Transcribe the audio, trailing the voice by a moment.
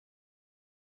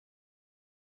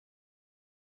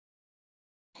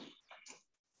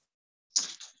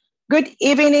Good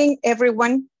evening,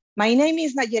 everyone. My name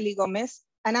is Nayeli Gomez,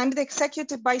 and I'm the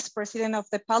Executive Vice President of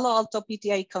the Palo Alto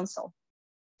PTA Council.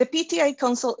 The PTA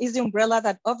Council is the umbrella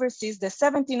that oversees the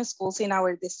 17 schools in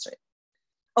our district.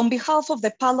 On behalf of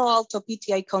the Palo Alto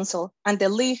PTA Council and the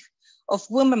League of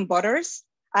Women Voters,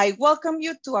 I welcome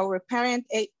you to our Parent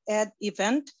Ed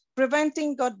event,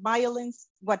 Preventing Gun Violence,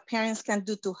 What Parents Can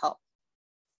Do to Help.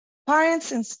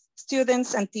 Parents and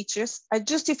students and teachers are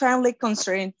justifiably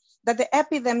concerned that the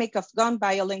epidemic of gun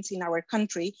violence in our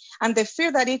country and the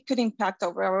fear that it could impact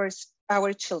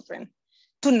our children.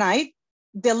 Tonight,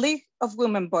 the League of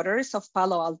Women Voters of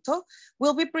Palo Alto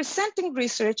will be presenting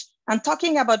research and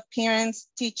talking about parents,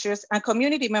 teachers, and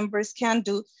community members can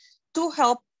do to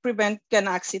help prevent gun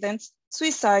accidents,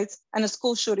 suicides, and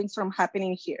school shootings from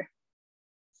happening here.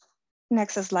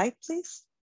 Next slide, please.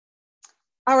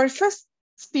 Our first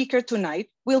speaker tonight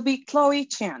will be Chloe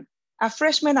Chan, a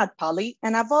freshman at Poly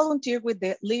and a volunteer with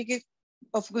the League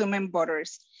of Women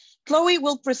Voters. Chloe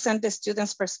will present the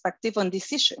students' perspective on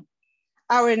this issue.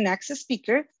 Our next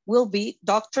speaker will be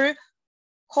Dr.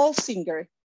 Holsinger,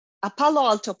 a Palo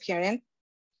Alto parent,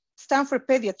 Stanford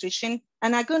pediatrician,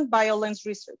 and a gun violence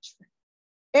researcher.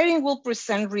 Erin will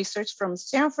present research from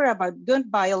Stanford about gun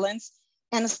violence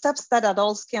and steps that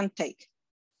adults can take.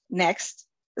 Next,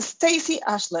 Stacy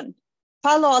Ashland,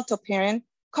 Palo Alto parent,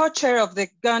 co-chair of the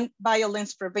Gun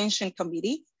Violence Prevention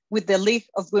Committee with the League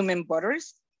of Women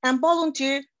Voters, and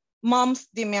volunteer Moms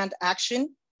Demand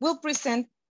Action, will present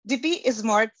the Be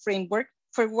Smart framework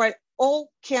for what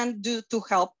all can do to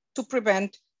help to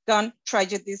prevent gun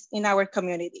tragedies in our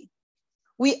community.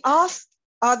 We ask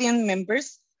audience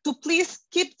members to please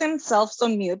keep themselves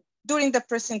on mute during the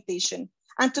presentation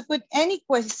and to put any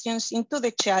questions into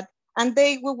the chat, and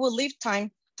we will leave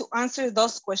time to answer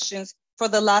those questions for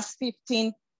the last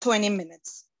 15-20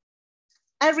 minutes.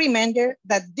 A reminder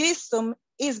that this Zoom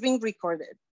is being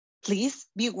recorded. Please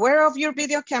be aware of your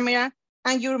video camera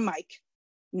and your mic.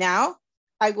 Now,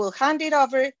 I will hand it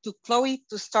over to Chloe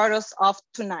to start us off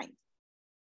tonight.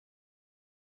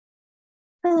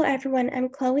 Hello everyone, I'm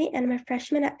Chloe and I'm a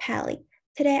freshman at Pali.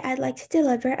 Today, I'd like to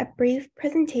deliver a brief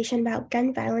presentation about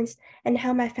gun violence and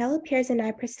how my fellow peers and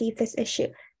I perceive this issue,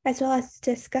 as well as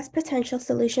discuss potential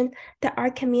solutions that our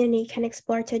community can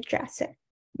explore to address it.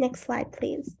 Next slide,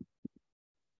 please.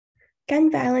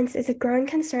 Gun violence is a growing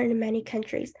concern in many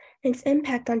countries, and its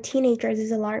impact on teenagers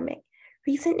is alarming.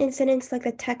 Recent incidents like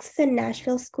the Texas and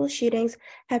Nashville school shootings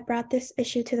have brought this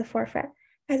issue to the forefront.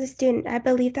 As a student, I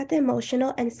believe that the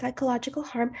emotional and psychological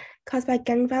harm caused by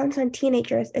gun violence on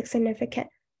teenagers is significant.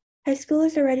 High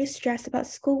schoolers are already stressed about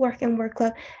schoolwork and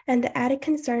workload, and the added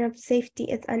concern of safety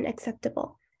is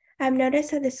unacceptable. I've noticed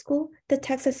that the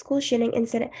Texas school shooting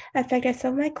incident affected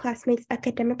some of my classmates'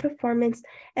 academic performance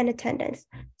and attendance.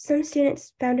 Some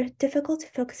students found it difficult to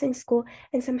focus in school,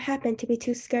 and some happened to be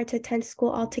too scared to attend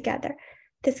school altogether.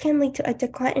 This can lead to a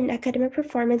decline in academic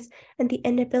performance and the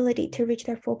inability to reach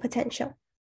their full potential.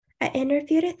 I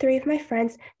interviewed 3 of my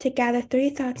friends to gather 3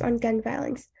 thoughts on gun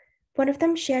violence. One of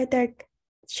them shared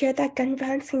that gun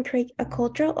violence can create a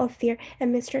culture of fear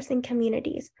and mistrust in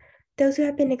communities. Those who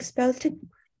have been exposed to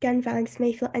gun violence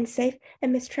may feel unsafe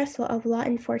and mistrustful of law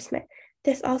enforcement.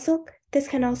 This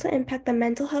can also impact the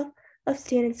mental health of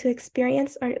students who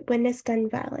experience or witness gun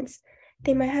violence.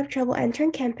 They might have trouble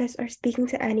entering campus or speaking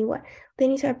to anyone,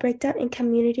 leading to a breakdown in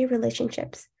community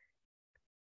relationships.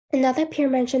 Another peer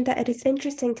mentioned that it is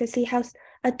interesting to see how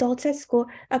adults at school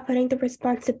are putting the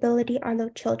responsibility on the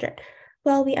children.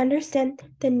 While we understand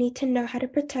the need to know how to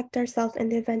protect ourselves in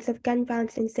the events of gun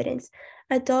violence incidents,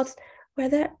 adults,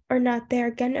 whether or not they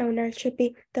are gun owners, should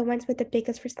be the ones with the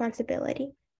biggest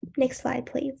responsibility. Next slide,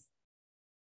 please.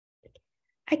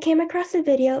 I came across a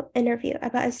video interview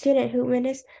about a student who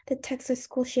witnessed the Texas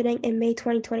school shooting in May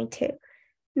 2022.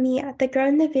 Mia, the girl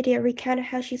in the video, recounted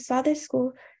how she saw the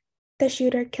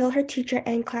shooter kill her teacher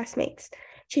and classmates.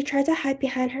 She tried to hide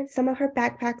behind some of her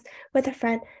backpacks with a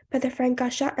friend, but the friend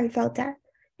got shot and fell dead.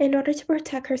 In order to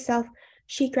protect herself,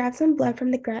 she grabbed some blood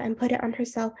from the ground and put it on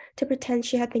herself to pretend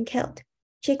she had been killed.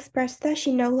 She expressed that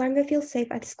she no longer feels safe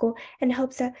at school and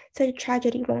hopes that such a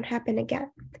tragedy won't happen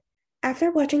again.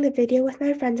 After watching the video with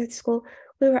my friends at school,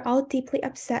 we were all deeply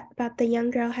upset about the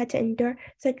young girl had to endure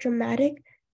such traumatic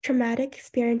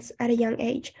experience at a young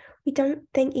age. We don't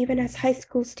think even as high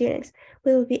school students,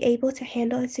 we will be able to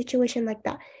handle a situation like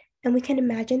that, and we can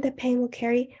imagine the pain we'll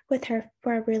carry with her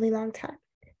for a really long time.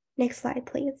 Next slide,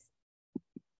 please.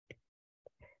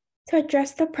 To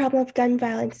address the problem of gun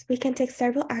violence, we can take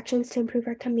several actions to improve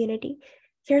our community.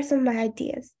 Here are some of my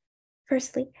ideas.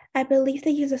 Firstly, I believe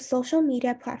the use of social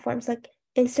media platforms like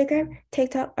Instagram,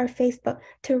 TikTok, or Facebook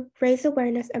to raise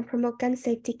awareness and promote gun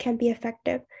safety can be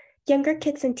effective. Younger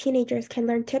kids and teenagers can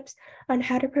learn tips on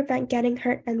how to prevent getting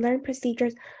hurt and learn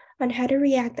procedures on how to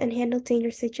react and handle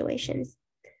dangerous situations.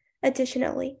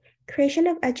 Additionally, creation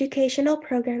of educational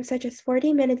programs such as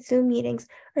 40-minute Zoom meetings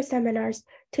or seminars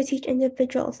to teach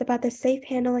individuals about the safe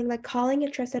handling, like calling a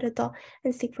trusted adult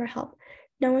and seek for help.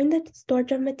 Knowing the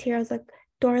storage of materials like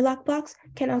door lock blocks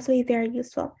can also be very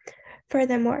useful.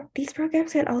 Furthermore, these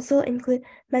programs can also include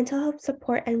mental health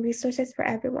support and resources for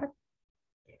everyone.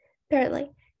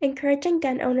 Thirdly, encouraging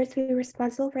gun owners to be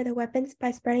responsible for their weapons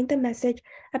by spreading the message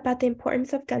about the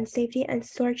importance of gun safety and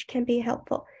storage can be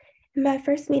helpful. In my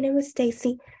first meeting with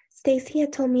Stacy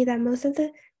had told me that most of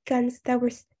the guns that were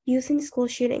used in school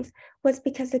shootings was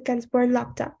because the guns weren't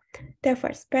locked up.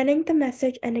 Therefore, spreading the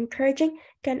message and encouraging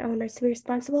gun owners to be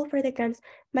responsible for their guns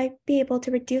might be able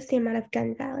to reduce the amount of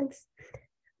gun violence.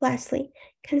 Lastly,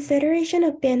 consideration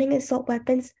of banning assault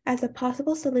weapons as a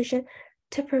possible solution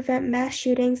to prevent mass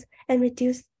shootings and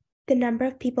reduce the number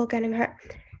of people getting hurt.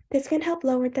 This can help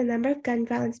lower the number of gun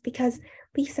violence because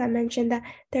Lisa mentioned that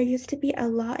there used to be a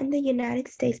law in the United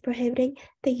States prohibiting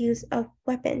the use of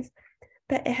weapons,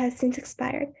 but it has since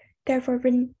expired. Therefore,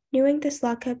 renewing this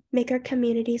law could make our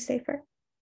community safer.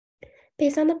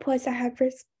 Based on the points I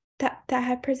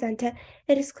have presented,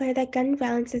 it is clear that gun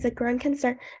violence is a growing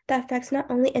concern that affects not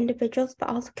only individuals but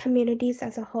also communities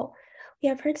as a whole. We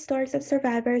have heard stories of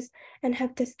survivors and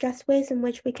have discussed ways in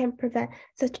which we can prevent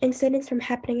such incidents from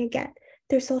happening again.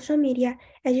 Through social media,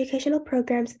 educational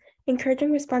programs,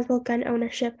 encouraging responsible gun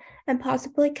ownership, and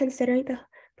possibly considering the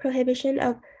prohibition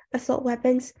of assault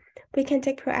weapons, we can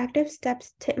take proactive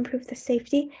steps to improve the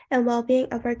safety and well-being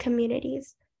of our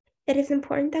communities. It is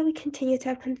important that we continue to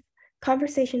have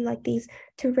conversations like these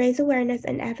to raise awareness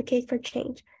and advocate for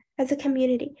change. As a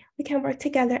community, we can work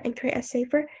together and create a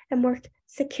safer and more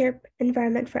secure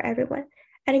environment for everyone.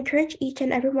 I'd encourage each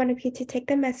and every one of you to take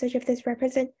the message of this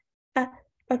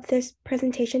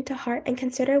presentation to heart and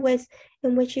consider ways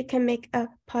in which you can make a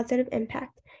positive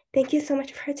impact. Thank you so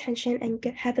much for your attention and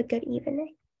have a good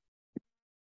evening.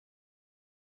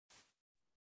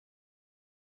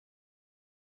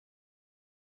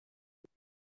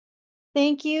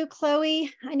 Thank you,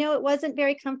 Chloe. I know it wasn't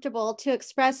very comfortable to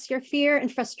express your fear and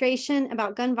frustration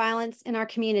about gun violence in our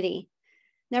community.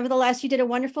 Nevertheless, you did a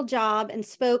wonderful job and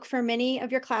spoke for many of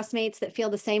your classmates that feel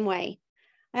the same way.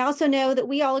 I also know that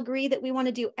we all agree that we want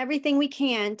to do everything we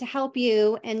can to help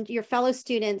you and your fellow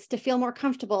students to feel more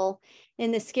comfortable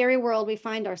in this scary world we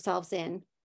find ourselves in.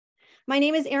 My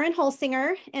name is Erin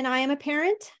Holsinger, and I am a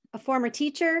parent, a former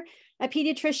teacher, a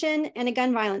pediatrician, and a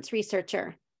gun violence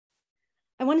researcher.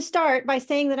 I want to start by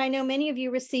saying that I know many of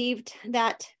you received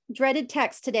that dreaded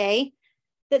text today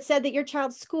that said that your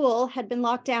child's school had been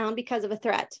locked down because of a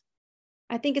threat.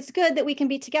 I think it's good that we can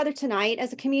be together tonight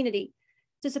as a community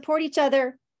to support each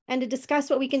other and to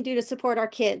discuss what we can do to support our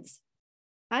kids.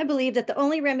 I believe that the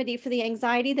only remedy for the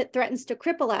anxiety that threatens to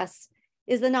cripple us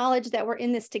is the knowledge that we're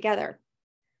in this together.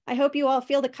 I hope you all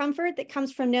feel the comfort that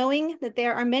comes from knowing that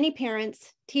there are many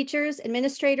parents, teachers,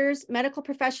 administrators, medical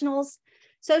professionals,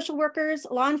 social workers,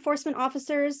 law enforcement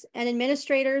officers, and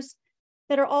administrators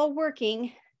that are all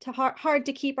working hard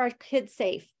to keep our kids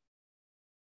safe.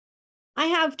 I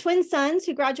have twin sons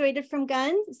who graduated from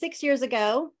gun 6 years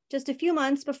ago, just a few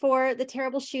months before the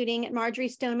terrible shooting at Marjory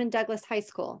Stoneman Douglas High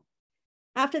School.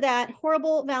 After that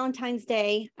horrible Valentine's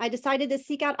Day, I decided to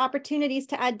seek out opportunities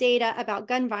to add data about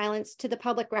gun violence to the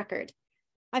public record.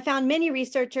 I found many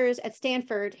researchers at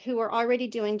Stanford who were already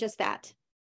doing just that.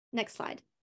 Next slide.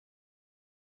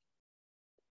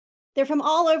 They're from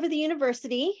all over the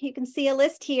university. You can see a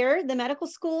list here, the medical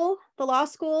school, the law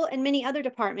school, and many other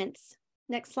departments.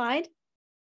 Next slide.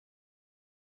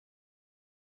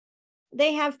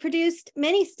 They have produced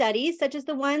many studies, such as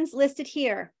the ones listed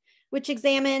here, which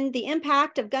examine the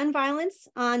impact of gun violence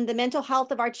on the mental health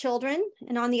of our children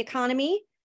and on the economy,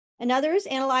 and others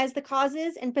analyze the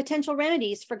causes and potential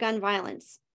remedies for gun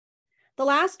violence. The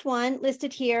last one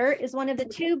listed here is one of the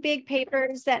two big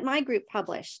papers that my group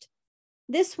published.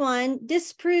 This one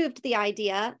disproved the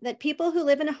idea that people who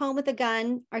live in a home with a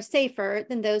gun are safer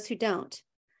than those who don't.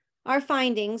 Our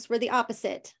findings were the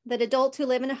opposite, that adults who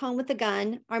live in a home with a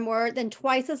gun are more than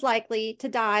twice as likely to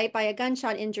die by a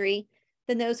gunshot injury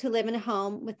than those who live in a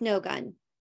home with no gun.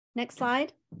 Next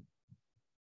slide.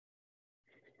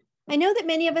 I know that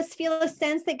many of us feel a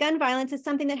sense that gun violence is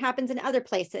something that happens in other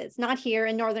places, not here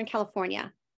in Northern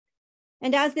California.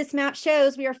 And as this map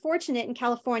shows, we are fortunate in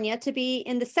California to be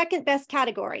in the second best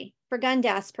category for gun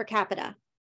deaths per capita.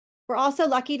 We're also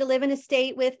lucky to live in a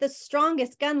state with the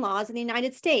strongest gun laws in the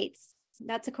United States.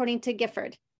 That's according to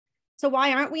Gifford. So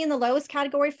why aren't we in the lowest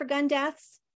category for gun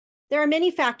deaths? There are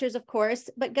many factors, of course,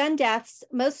 but gun deaths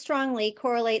most strongly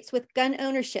correlates with gun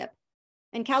ownership.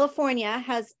 And California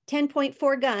has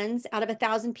 10.4 guns out of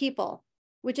 1,000 people,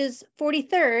 which is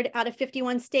 43rd out of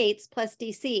 51 states plus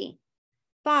DC.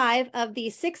 5 of the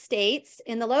 6 states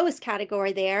in the lowest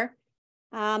category there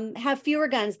have fewer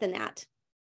guns than that.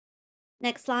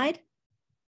 Next slide.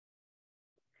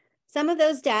 Some of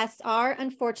those deaths are,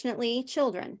 unfortunately,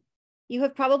 children. You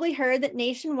have probably heard that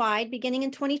nationwide, beginning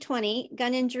in 2020,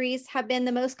 gun injuries have been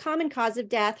the most common cause of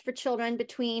death for children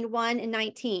between 1 and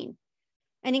 19.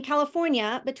 And in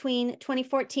California, between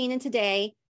 2014 and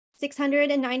today,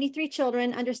 693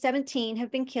 children under 17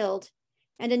 have been killed,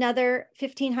 and another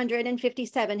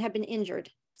 1,557 have been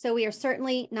injured. So we are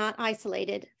certainly not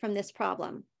isolated from this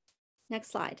problem.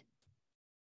 Next slide.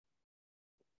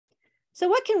 So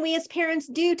what can we as parents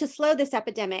do to slow this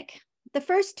epidemic? The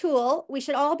first tool we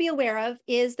should all be aware of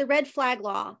is the red flag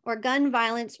law, or gun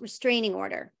violence restraining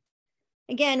order.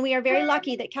 Again, we are very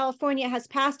lucky that California has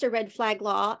passed a red flag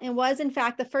law and was in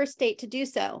fact the first state to do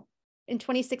so in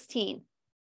 2016.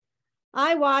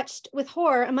 I watched with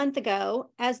horror a month ago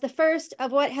as the first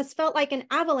of what has felt like an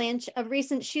avalanche of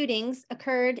recent shootings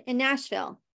occurred in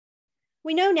Nashville.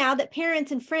 We know now that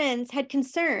parents and friends had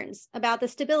concerns about the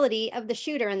stability of the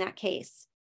shooter in that case.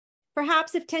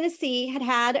 Perhaps if Tennessee had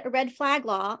had a red flag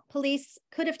law, police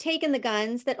could have taken the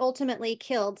guns that ultimately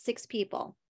killed 6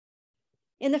 people.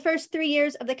 In the first 3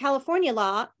 years of the California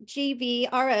law,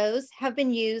 GVROs have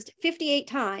been used 58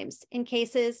 times in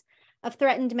cases of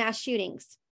threatened mass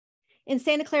shootings. In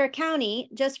Santa Clara County,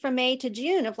 just from May to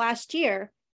June of last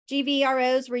year,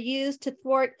 GVROs were used to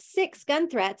thwart 6 gun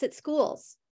threats at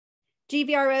schools.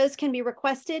 GVROs can be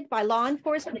requested by law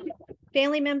enforcement,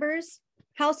 family members,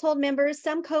 household members,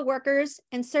 some co-workers,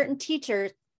 and certain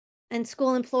teachers and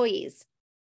school employees.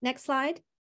 Next slide.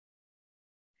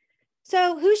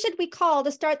 So who should we call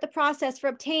to start the process for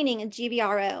obtaining a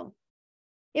GVRO?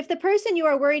 If the person you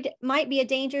are worried might be a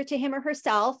danger to him or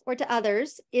herself or to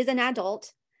others is an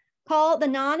adult, call the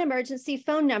non-emergency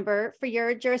phone number for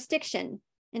your jurisdiction.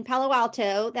 In Palo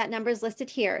Alto, that number is listed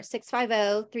here,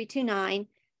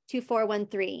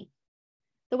 650-329-2413.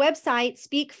 The website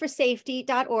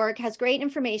speakforsafety.org has great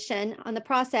information on the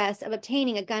process of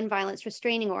obtaining a gun violence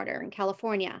restraining order in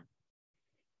California.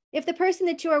 If the person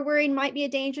that you are worried might be a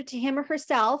danger to him or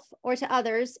herself or to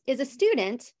others is a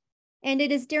student, and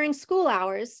it is during school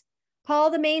hours, call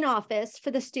the main office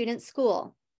for the student's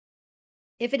school.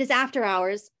 If it is after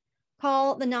hours,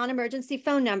 call the non-emergency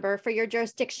phone number for your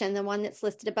jurisdiction, the one that's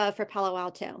listed above for Palo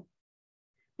Alto.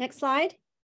 Next slide.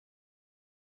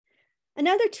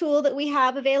 Another tool that we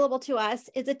have available to us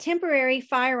is a temporary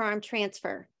firearm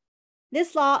transfer.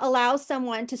 This law allows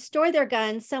someone to store their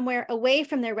gun somewhere away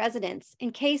from their residence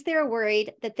in case they are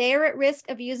worried that they are at risk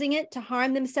of using it to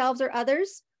harm themselves or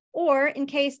others, or in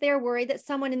case they are worried that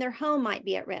someone in their home might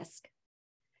be at risk.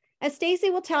 As Stacy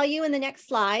will tell you in the next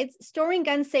slides, storing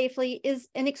guns safely is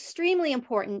an extremely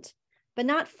important, but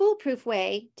not foolproof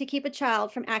way to keep a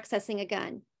child from accessing a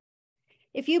gun.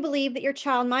 If you believe that your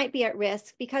child might be at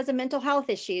risk because of mental health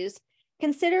issues,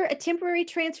 consider a temporary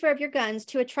transfer of your guns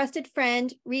to a trusted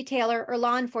friend, retailer, or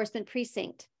law enforcement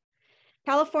precinct.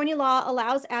 California law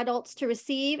allows adults to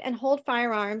receive and hold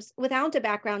firearms without a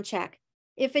background check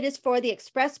if it is for the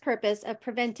express purpose of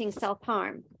preventing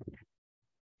self-harm.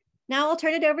 Now I'll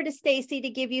turn it over to Stacy to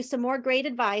give you some more great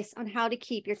advice on how to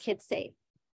keep your kids safe.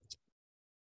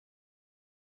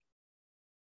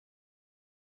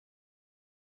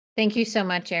 Thank you so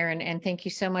much, Erin, and thank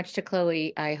you so much to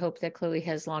Chloe. I hope that Chloe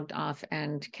has logged off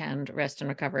and can rest and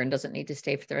recover and doesn't need to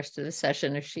stay for the rest of the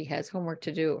session if she has homework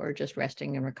to do or just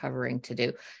resting and recovering to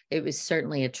do. It was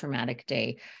certainly a traumatic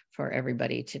day for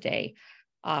everybody today.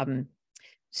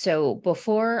 So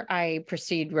before I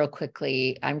proceed real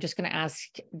quickly, I'm just going to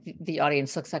ask the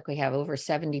audience, looks like we have over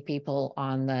 70 people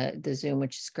on the Zoom,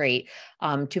 which is great,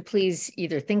 to please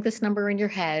either think this number in your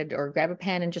head or grab a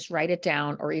pen and just write it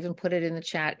down, or even put it in the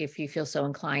chat if you feel so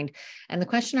inclined. And the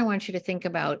question I want you to think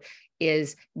about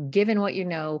is, given what you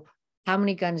know, how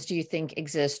many guns do you think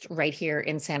exist right here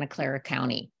in Santa Clara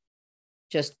County?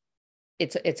 Just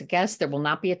It's a guess. There will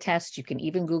not be a test. You can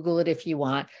even Google it if you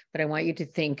want, but I want you to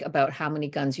think about how many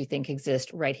guns you think exist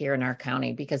right here in our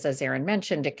county, because as Erin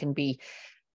mentioned, it can be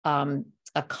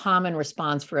a common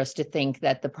response for us to think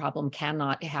that the problem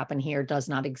cannot happen here, does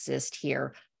not exist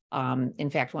here. In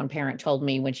fact, one parent told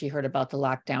me when she heard about the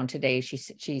lockdown today,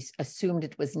 she assumed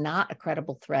it was not a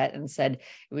credible threat and said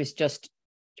it was just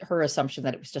her assumption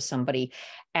that it was just somebody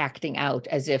acting out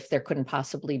as if there couldn't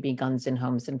possibly be guns in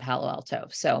homes in Palo Alto.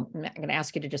 So I'm going to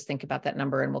ask you to just think about that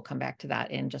number, and we'll come back to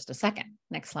that in just a second.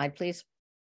 Next slide, please.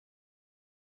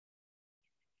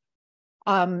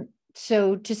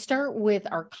 So to start with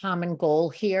our common goal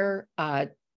here, I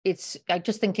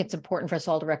just think it's important for us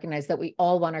all to recognize that we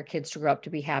all want our kids to grow up to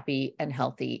be happy and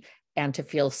healthy and to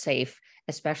feel safe,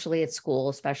 especially at school,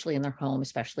 especially in their home,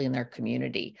 especially in their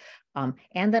community.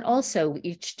 And that also we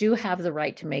each do have the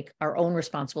right to make our own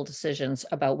responsible decisions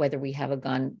about whether we have a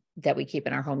gun that we keep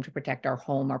in our home to protect our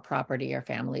home, our property, our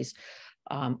families,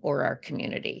 or our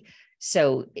community.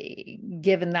 So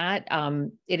given that,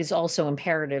 it is also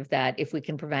imperative that if we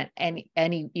can prevent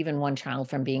even one child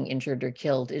from being injured or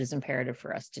killed, it is imperative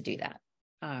for us to do that.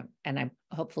 And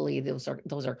hopefully those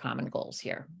are common goals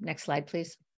here. Next slide,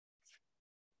 please.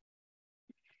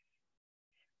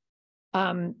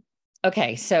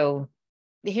 Okay, so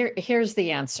here's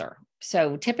the answer.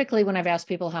 So typically when I've asked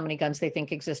people how many guns they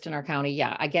think exist in our county,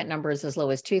 yeah, I get numbers as low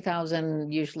as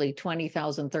 2,000, usually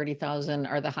 20,000, 30,000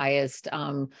 are the highest.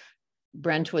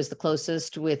 Brent was the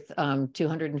closest with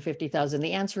 250,000.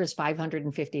 The answer is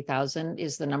 550,000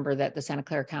 is the number that the Santa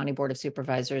Clara County Board of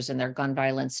Supervisors in their gun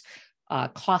violence,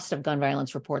 cost of gun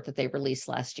violence report that they released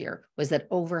last year was that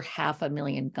over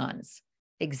 500,000 guns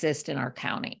exist in our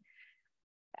county.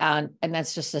 And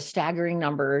that's just a staggering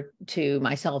number to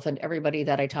myself and everybody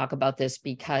that I talk about this,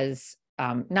 because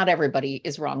not everybody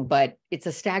is wrong, but it's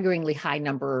a staggeringly high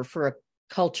number for a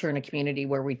culture and a community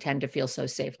where we tend to feel so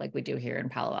safe like we do here in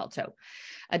Palo Alto.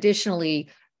 Additionally,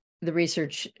 the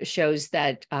research shows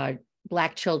that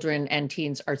Black children and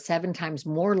teens are 7 times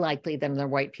more likely than their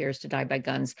white peers to die by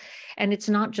guns. And it's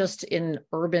not just in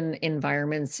urban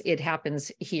environments, it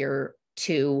happens here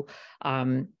too.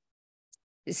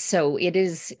 So it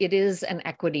is an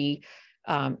equity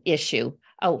issue.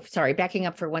 Oh, sorry, backing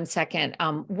up for 1 second.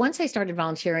 Once I started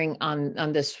volunteering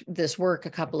on this work a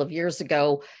couple of years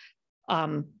ago,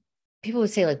 people would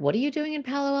say, like, what are you doing in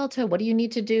Palo Alto? What do you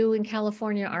need to do in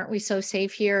California? Aren't we so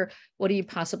safe here? What are you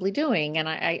possibly doing? And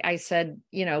I said,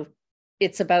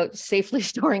 it's about safely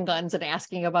storing guns and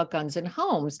asking about guns in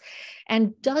homes.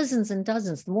 And dozens,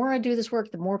 the more I do this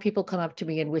work, the more people come up to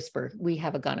me and whisper, we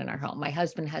have a gun in our home. My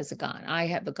husband has a gun. I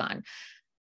have a gun.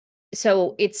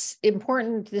 So it's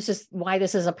important. This is why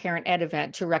this is a parent ed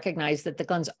event, to recognize that the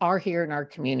guns are here in our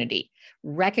community,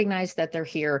 recognize that they're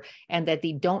here, and that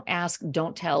the don't ask,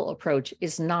 don't tell approach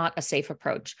is not a safe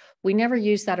approach. We never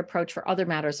use that approach for other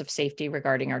matters of safety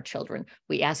regarding our children.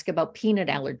 We ask about peanut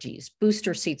allergies,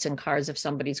 booster seats in cars if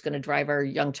somebody's going to drive our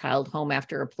young child home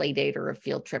after a play date or a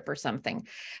field trip or something.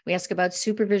 We ask about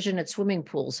supervision at swimming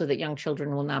pools so that young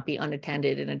children will not be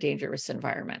unattended in a dangerous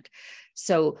environment.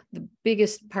 So the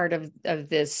biggest part of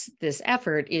this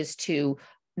effort is to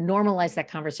normalize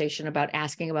that conversation about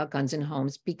asking about guns in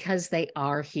homes, because they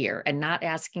are here, and not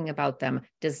asking about them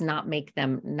does not make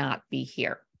them not be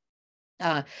here.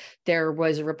 There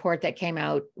was a report that came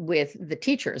out with the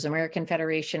teachers, American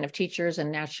Federation of Teachers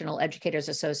and National Educators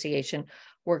Association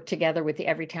worked together with the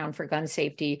Everytown for Gun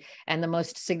Safety. And the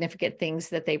most significant things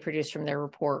that they produced from their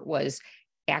report was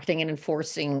enacting and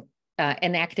enforcing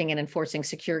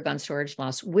secure gun storage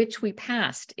laws, which we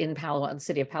passed in the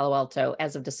city of Palo Alto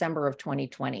as of December of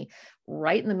 2020,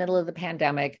 right in the middle of the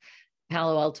pandemic.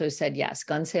 Palo Alto said, yes,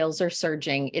 gun sales are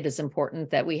surging. It is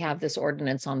important that we have this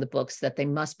ordinance on the books that they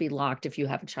must be locked if you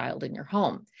have a child in your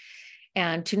home.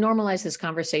 And to normalize this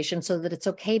conversation so that it's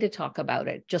okay to talk about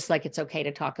it, just like it's okay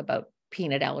to talk about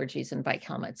peanut allergies and bike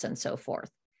helmets and so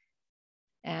forth.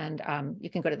 And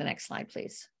you can go to the next slide,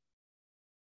 please.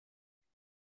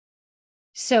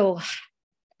 So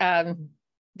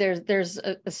there's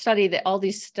a study that all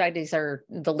these studies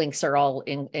the links are all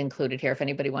included here if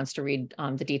anybody wants to read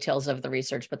the details of the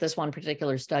research. But this one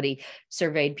particular study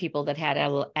surveyed people that had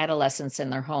adolescents in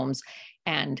their homes.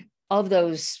 And of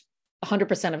those,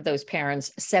 100% of those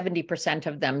parents, 70%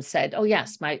 of them said, oh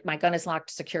yes, my gun is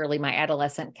locked securely. My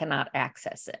adolescent cannot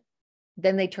access it.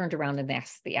 Then they turned around and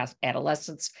asked the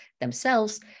adolescents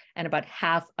themselves. And about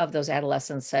half of those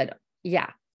adolescents said,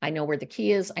 yeah, I know where the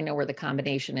key is. I know where the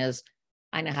combination is.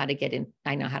 I know how to get in.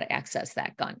 I know how to access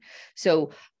that gun.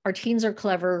 So our teens are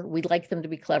clever. We like them to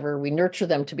be clever. We nurture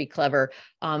them to be clever.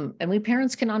 And we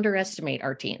parents can underestimate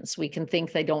our teens. We can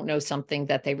think they don't know something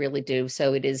that they really do.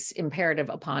 So it is imperative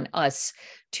upon us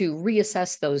to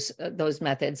reassess those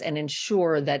methods and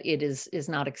ensure that it is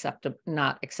not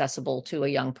accessible to a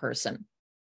young person.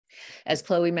 As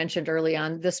Chloe mentioned early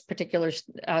on, this particular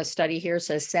study here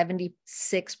says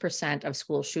 76% of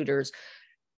school shooters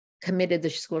committed the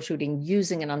school shooting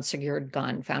using an unsecured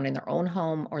gun found in their own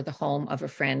home or the home of a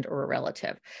friend or a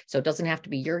relative. So it doesn't have to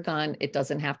be your gun. It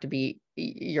doesn't have to be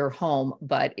your home,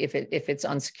 but if it's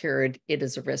unsecured, it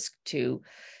is a risk to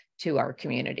our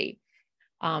community.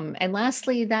 And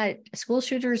lastly, that school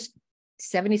shooters,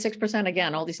 76%,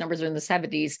 again, all these numbers are in the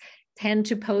 70s, tend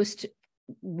to post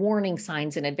warning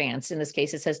signs in advance. In this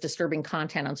case, it says disturbing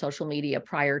content on social media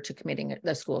prior to committing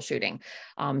the school shooting.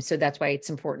 So that's why it's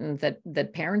important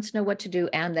that parents know what to do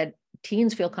and that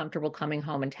teens feel comfortable coming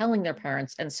home and telling their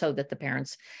parents, and so that the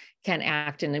parents can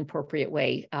act in an appropriate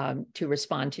way to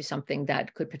respond to something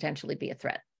that could potentially be a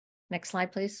threat. Next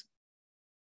slide, please.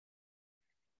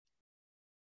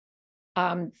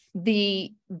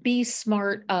 The Be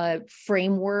Smart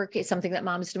framework is something that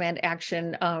Moms Demand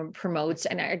Action promotes.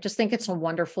 And I just think it's a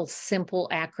wonderful, simple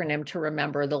acronym to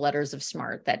remember the letters of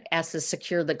SMART, that S is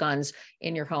secure the guns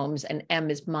in your homes, and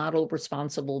M is model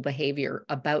responsible behavior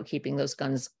about keeping those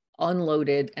guns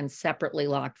unloaded and separately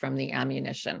locked from the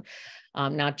ammunition.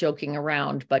 Not joking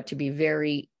around, but to be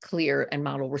very clear and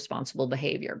model responsible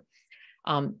behavior.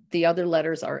 The other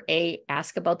letters are A,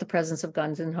 ask about the presence of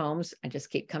guns in homes. I just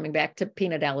keep coming back to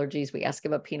peanut allergies. We ask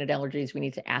about peanut allergies. We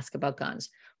need to ask about guns.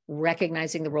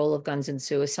 Recognizing the role of guns in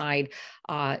suicide.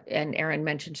 And Erin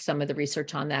mentioned some of the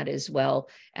research on that as well.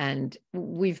 And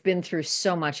we've been through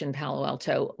so much in Palo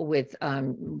Alto with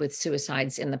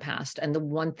suicides in the past. And the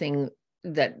one thing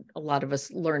that a lot of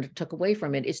us learned, took away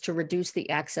from it, is to reduce the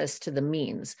access to the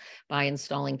means by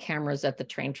installing cameras at the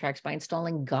train tracks, by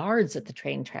installing guards at the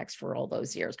train tracks for all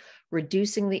those years.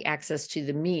 Reducing the access to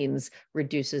the means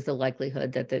reduces the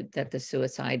likelihood that the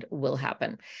suicide will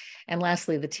happen. And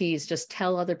lastly, the T is just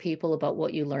tell other people about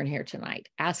what you learn here tonight.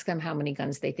 Ask them how many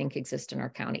guns they think exist in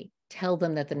our county. Tell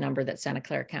them that the number that Santa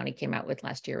Clara County came out with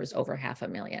last year is over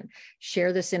 500,000.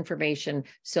 Share this information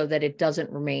so that it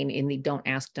doesn't remain in the don't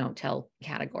ask, don't tell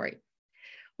category.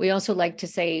 We also like to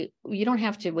say, you don't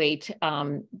have to wait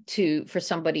for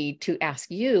somebody to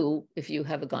ask you if you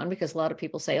have a gun, because a lot of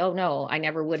people say, oh no, I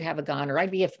never would have a gun. Or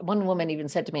one woman even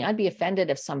said to me, I'd be offended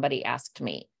if somebody asked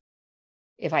me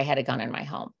if I had a gun in my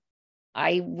home.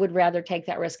 I would rather take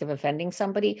that risk of offending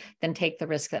somebody than take the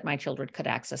risk that my children could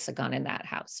access a gun in that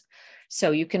house.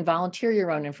 So you can volunteer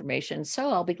your own information. So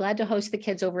I'll be glad to host the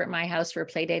kids over at my house for a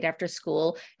play date after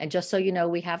school. And just so you know,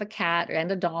 we have a cat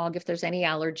and a dog if there's any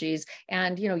allergies.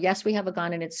 And, yes, we have a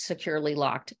gun and it's securely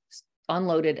locked,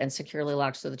 unloaded and securely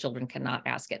locked so the children cannot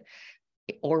ask it.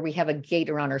 Or we have a gate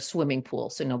around our swimming pool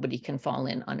so nobody can fall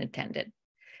in unattended.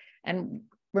 And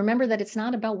remember that it's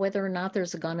not about whether or not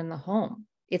there's a gun in the home.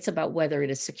 It's about whether it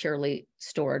is securely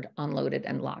stored, unloaded,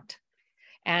 and locked.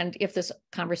 And if this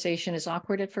conversation is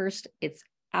awkward at first, it's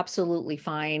absolutely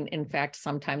fine. In fact,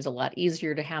 sometimes a lot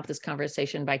easier to have this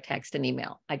conversation by text and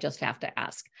email. I just have to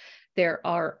ask. There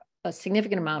are a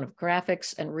significant amount of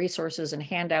graphics and resources and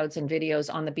handouts and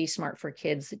videos on the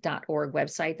besmartforkids.org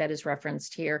website that is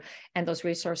referenced here. And those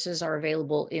resources are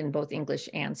available in both English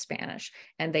and Spanish.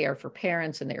 And they are for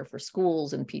parents and they are for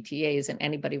schools and PTAs, and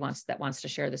anybody that wants to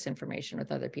share this information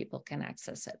with other people can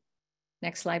access it.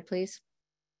 Next slide, please.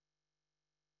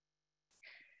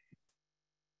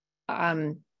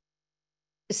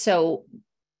 So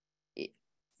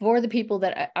for the people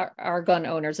that are gun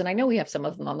owners, and I know we have some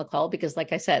of them on the call because,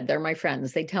 like I said, they're my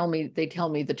friends. They tell me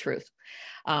the truth.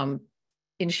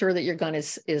 Ensure that your gun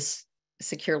is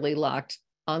securely locked,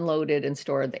 unloaded, and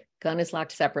stored. The gun is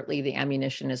locked separately. The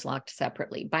ammunition is locked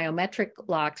separately. Biometric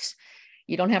locks,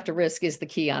 you don't have to risk is the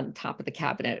key on top of the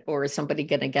cabinet, or is somebody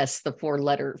going to guess the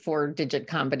four-digit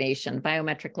combination?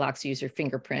 Biometric locks use your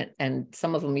fingerprint, and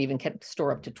some of them even can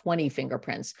store up to 20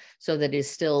 fingerprints, so that it is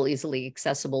still easily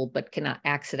accessible, but cannot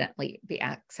accidentally be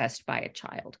accessed by a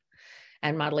child.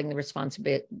 And modeling the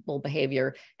responsible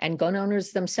behavior. And gun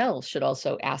owners themselves should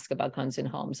also ask about guns in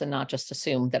homes and not just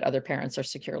assume that other parents are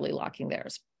securely locking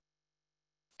theirs.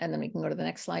 And then we can go to the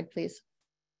next slide, please.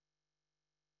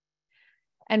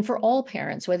 And for all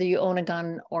parents, whether you own a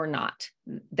gun or not,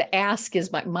 the ask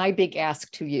is my big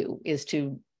ask to you is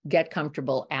to get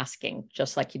comfortable asking,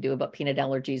 just like you do about peanut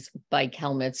allergies, bike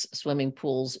helmets, swimming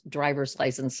pools, driver's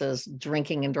licenses,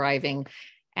 drinking and driving.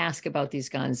 Ask about these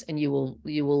guns and you will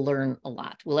learn a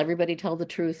lot. Will everybody tell the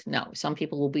truth? No. Some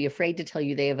people will be afraid to tell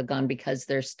you they have a gun because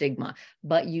there's stigma,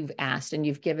 but you've asked and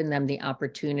you've given them the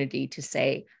opportunity to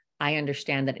say, I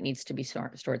understand that it needs to be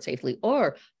stored safely.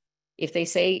 Or if they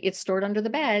say it's stored under the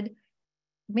bed,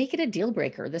 make it a deal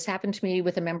breaker. This happened to me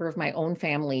with a member of my own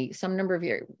family some number of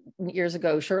years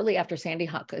ago, shortly after Sandy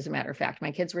Hook, as a matter of fact.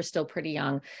 My kids were still pretty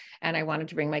young, and I wanted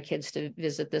to bring my kids to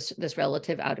visit this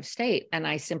relative out of state. And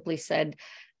I simply said,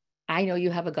 I know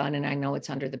you have a gun and I know it's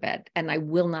under the bed, and I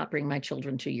will not bring my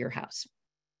children to your house.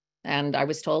 And I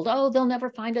was told, oh, they'll never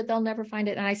find it. They'll never find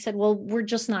it. And I said, well, we're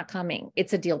just not coming.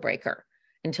 It's a deal breaker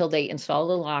until they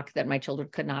install a lock that my children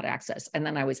could not access. And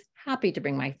then I was happy to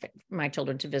bring my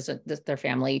children to visit their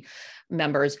family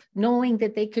members, knowing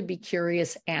that they could be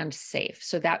curious and safe.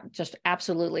 So that just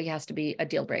absolutely has to be a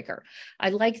deal breaker. I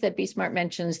like that BSmart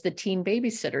mentions the teen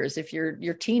babysitters. If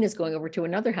your teen is going over to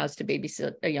another house to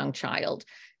babysit a young child,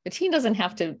 the teen doesn't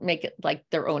have to make it like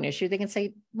their own issue. They can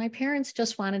say, my parents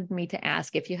just wanted me to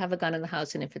ask if you have a gun in the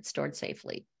house and if it's stored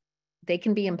safely. They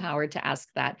can be empowered to ask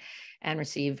that and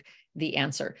receive the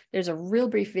answer. There's a real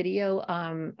brief video.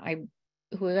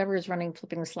 Whoever is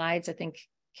flipping the slides, I think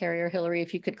Carrie or Hillary,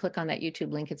 if you could click on that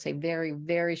YouTube link, it's a very,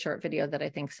 very short video that I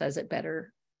think says it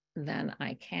better than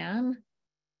I can.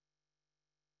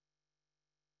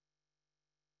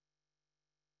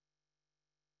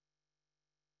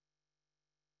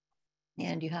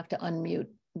 And you have to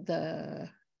unmute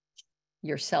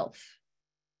yourself,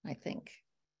 I think,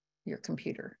 your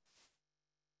computer.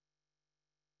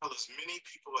 Tell as many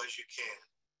people as you can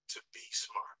to be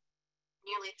smart.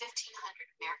 Nearly 1,500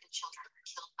 American children are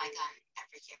killed by gun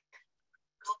every year.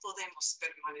 No podemos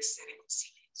permanecer en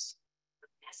silencio.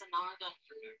 As a non-gun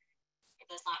owner, it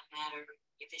does not matter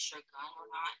if it's your gun or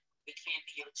not. It can't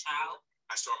be your child.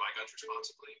 I store my guns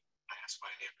responsibly. I ask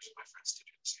my neighbors and my friends to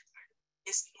do the same thing.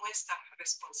 Es nuestra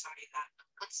responsabilidad.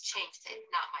 Let's change the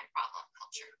not my problem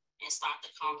culture and start the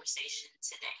conversation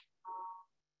today.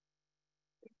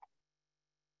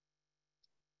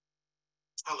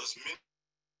 Tell us many.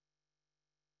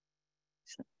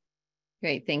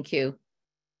 Great, thank you.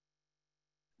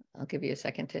 I'll give you a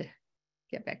second to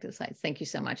get back to the slides. Thank you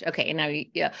so much. Okay, and now,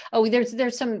 yeah. Oh,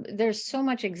 there's so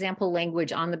much example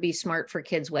language on the Be Smart for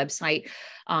Kids website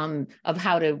of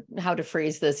how to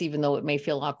phrase this, even though it may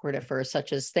feel awkward at first,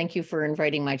 such as, thank you for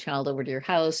inviting my child over to your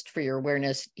house. For your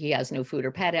awareness, he has no food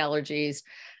or pet allergies.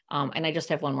 And I just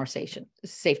have one more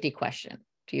safety question.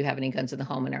 Do you have any guns in the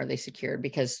home and are they secured?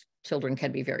 Because children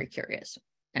can be very curious,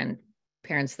 and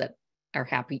parents that are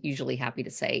usually happy to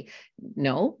say,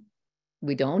 no,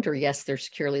 we don't, or yes, they're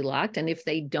securely locked. And if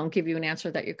they don't give you an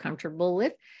answer that you're comfortable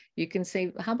with, you can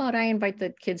say, how about I invite the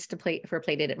kids to play for a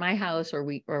play date at my house, or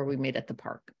we meet at the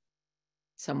park,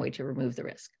 some way to remove the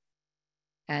risk.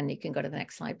 And you can go to the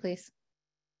next slide, please.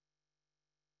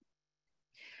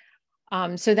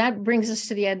 So that brings us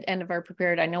to the end of our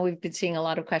prepared. I know we've been seeing a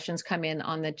lot of questions come in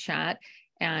on the chat,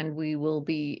 and we will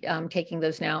be taking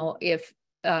those now. If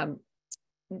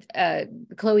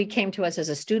Chloe came to us as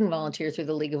a student volunteer through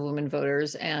the League of Women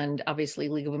Voters, and obviously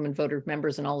League of Women Voter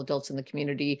members and all adults in the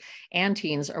community and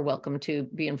teens are welcome to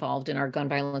be involved in our gun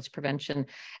violence prevention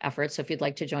efforts. So if you'd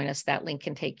like to join us, that link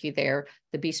can take you there.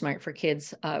 The Be Smart for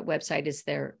Kids website is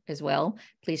there as well.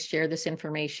 Please share this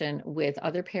information with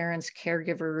other parents,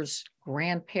 caregivers,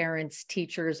 grandparents,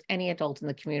 teachers. Any adult in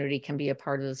the community can be a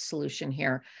part of the solution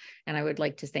here. And I would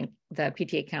like to thank the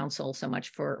PTA Council so much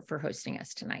for hosting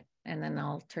us tonight. And then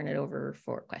I'll turn it over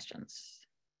for questions.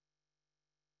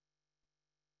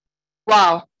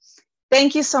 Wow.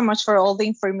 Thank you so much for all the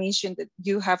information that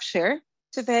you have shared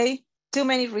today. Too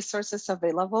many resources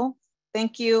available.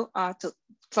 Thank you to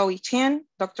Chloe Chan,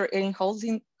 Dr. Erin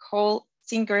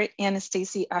Holsinger, and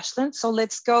Stacy Ashland. So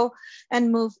let's go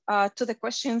and move to the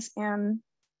questions and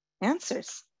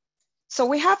answers. So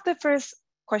we have the first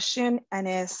question, and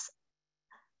is,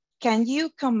 can you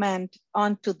comment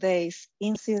on today's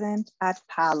incident at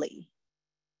Pali?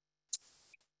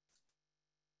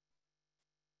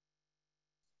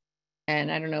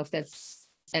 And I don't know if that's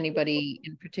anybody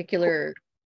in particular.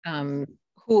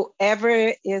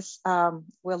 Whoever is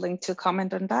willing to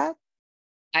comment on that.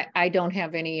 I don't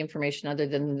have any information other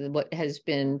than what has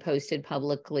been posted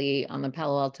publicly on the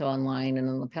Palo Alto Online and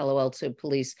on the Palo Alto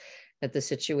Police that the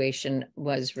situation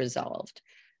was resolved.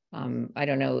 I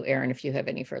don't know, Erin, if you have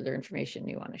any further information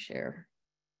you want to share.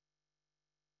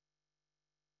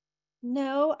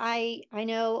 No, I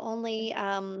know only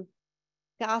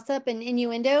gossip and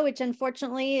innuendo, which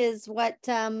unfortunately is what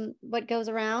goes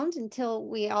around until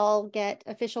we all get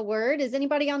official word. Is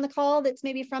anybody on the call that's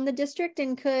maybe from the district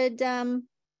and could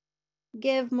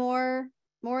give more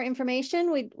information?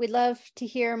 We'd love to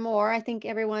hear more. I think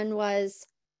everyone was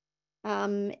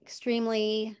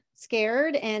extremely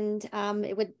scared, and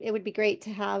it would be great to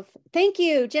have. Thank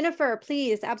you, Jennifer.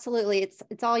 Please, absolutely,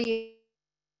 it's all you.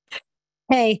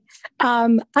 Hey, I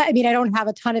mean, I don't have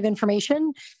a ton of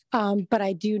information, but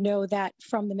I do know that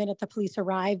from the minute the police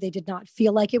arrived, they did not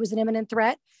feel like it was an imminent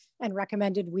threat and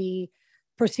recommended we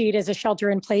proceed as a shelter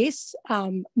in place.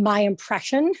 My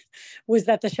impression was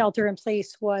that the shelter in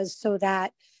place was so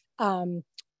that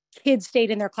kids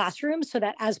stayed in their classrooms so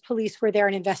that as police were there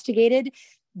and investigated,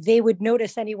 they would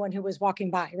notice anyone who was walking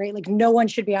by, right? Like no one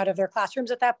should be out of their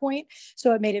classrooms at that point.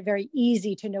 So it made it very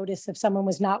easy to notice if someone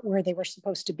was not where they were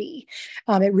supposed to be.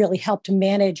 It really helped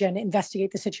manage and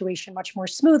investigate the situation much more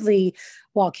smoothly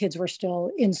while kids were still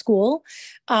in school.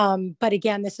 But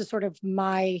again, this is sort of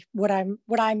what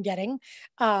I'm getting.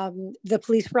 The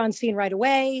police were on scene right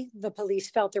away. The police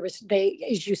felt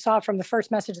as you saw from the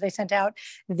first message they sent out,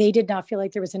 they did not feel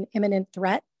like there was an imminent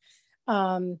threat.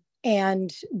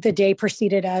 And the day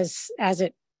proceeded as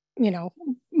it,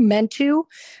 meant to.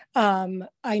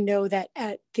 I know that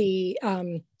at the,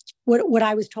 what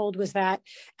I was told was that,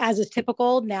 as is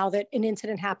typical now that an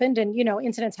incident happened, and,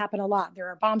 incidents happen a lot. There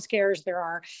are bomb scares, there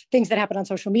are things that happen on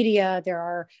social media, there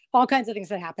are all kinds of things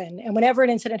that happen. And whenever an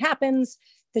incident happens,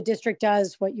 the district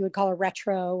does what you would call a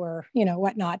retro or,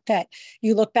 whatnot, that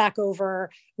you look back over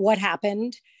what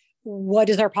happened. What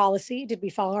is our policy? Did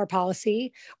we follow our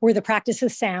policy? Were the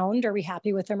practices sound? Are we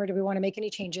happy with them, or do we want to make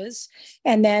any changes?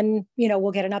 And then,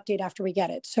 we'll get an update after we get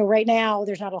it. So right now,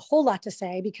 there's not a whole lot to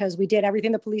say because we did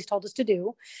everything the police told us to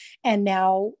do. And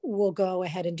now we'll go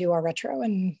ahead and do our retro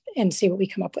and see what we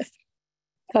come up with.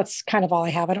 That's kind of all I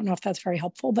have. I don't know if that's very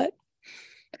helpful, but.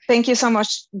 Thank you so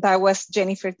much. That was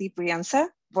Jennifer DiBrianza,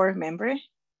 board member.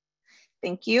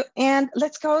 Thank you. And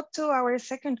let's go to our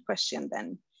second question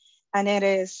then. And it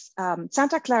is,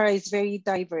 Santa Clara is very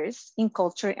diverse in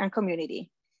culture and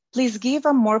community. Please give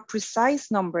a more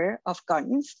precise number of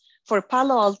guns for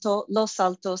Palo Alto, Los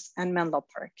Altos, and Menlo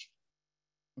Park.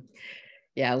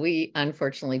 Yeah, we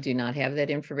unfortunately do not have that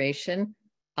information.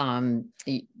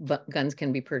 But guns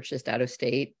can be purchased out of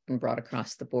state and brought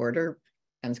across the border.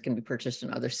 Guns can be purchased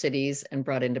in other cities and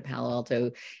brought into Palo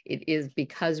Alto. It is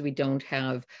because we don't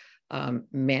have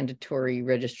mandatory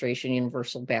registration,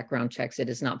 universal background checks. It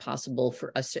is not possible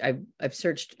for us to, I've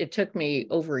searched, it took me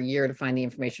over a year to find the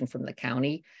information from the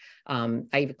county. I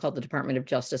even called the Department of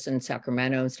Justice in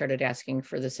Sacramento and started asking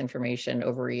for this information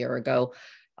over a year ago.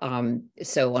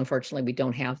 So unfortunately, we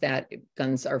don't have that.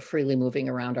 Guns are freely moving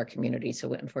around our community.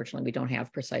 So unfortunately, we don't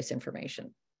have precise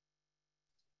information.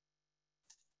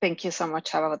 Thank you so much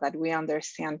about that. We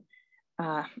understand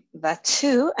that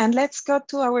too. And let's go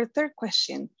to our third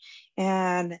question.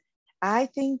 And I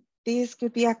think this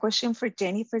could be a question for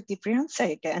Jennifer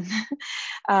DiBrianza again.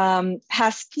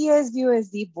 Has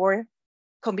PSUSD board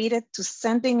committed to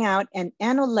sending out an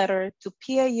annual letter to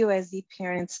PAUSD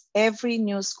parents every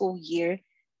new school year,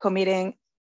 committing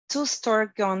to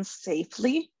store guns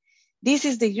safely? This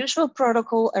is the usual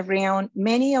protocol around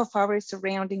many of our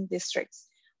surrounding districts.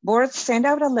 Boards send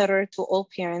out a letter to all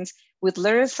parents with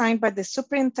letters signed by the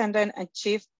superintendent and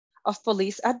chief of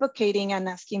police advocating and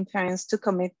asking parents to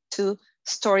commit to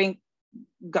storing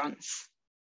guns.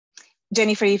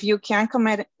 Jennifer, if you can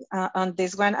comment on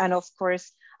this one, and of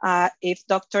course, if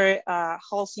Dr.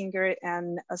 Holsinger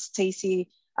and Stacy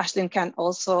Ashlyn can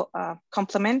also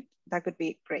complement, that would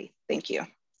be great. Thank you.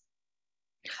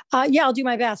 Yeah, I'll do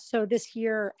my best. So this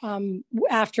year,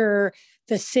 after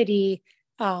the city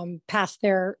passed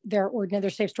their ordinance,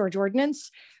 their safe storage ordinance,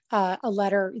 a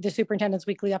letter, the superintendent's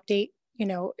weekly update,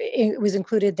 it was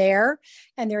included there.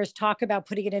 And there is talk about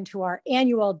putting it into our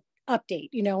annual update,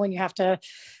 when you have to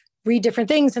read different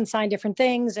things and sign different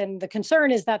things. And the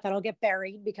concern is that that'll get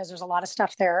buried because there's a lot of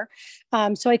stuff there.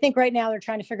 So I think right now they're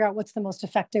trying to figure out what's the most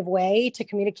effective way to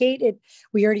communicate it.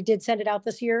 We already did send it out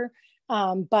this year.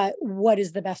 But what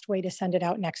is the best way to send it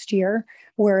out next year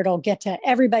where it'll get to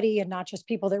everybody and not just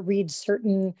people that read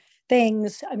certain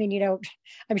things? I mean,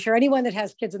 I'm sure anyone that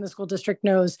has kids in the school district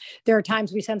knows there are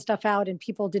times we send stuff out and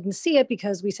people didn't see it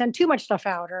because we send too much stuff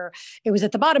out, or it was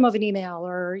at the bottom of an email,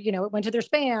 or, it went to their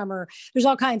spam, or there's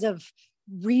all kinds of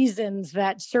reasons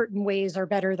that certain ways are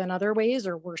better than other ways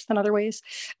or worse than other ways.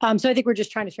 So I think we're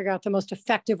just trying to figure out the most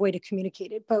effective way to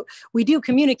communicate it, but we do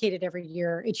communicate it every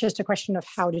year. It's just a question of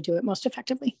how to do it most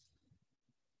effectively.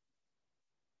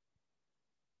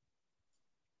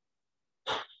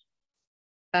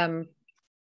 Can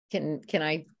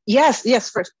I? Yes,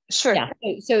 for sure. Yeah.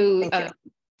 So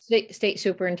State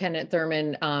Superintendent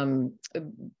Thurman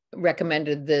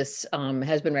recommended this,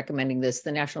 has been recommending this.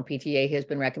 The National PTA has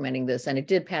been recommending this, and it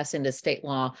did pass into state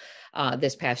law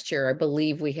this past year. I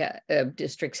believe we have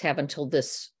districts have until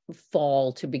this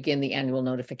fall to begin the annual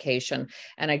notification.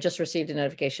 And I just received a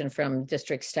notification from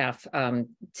district staff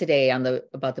today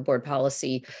about the board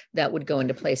policy that would go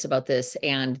into place about this.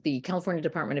 And the California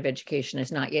Department of Education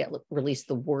has not yet released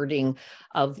the wording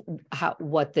of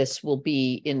what this will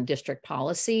be in district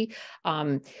policy.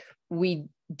 We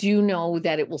do know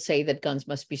that it will say that guns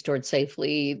must be stored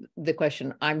safely. The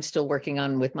question I'm still working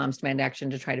on with Moms Demand Action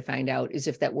to try to find out is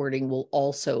if that wording will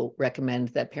also recommend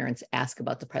that parents ask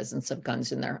about the presence of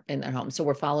guns in their home. So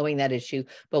we're following that issue,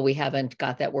 but we haven't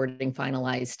got that wording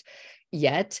finalized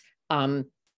yet.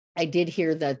 I did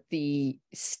hear that the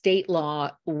state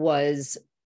law was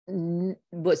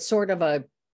sort of a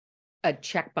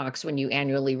checkbox when you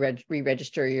annually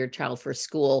re-register your child for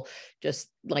school, just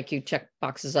like you check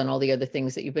boxes on all the other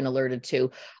things that you've been alerted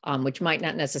to, which might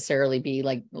not necessarily be,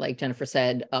 like Jennifer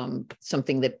said,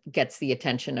 something that gets the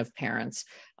attention of parents.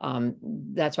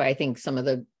 That's why I think some of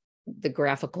the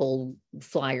graphical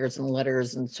flyers and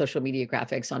letters and social media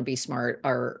graphics on Be Smart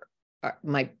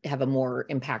might have a more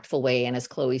impactful way, and as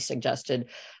Chloe suggested,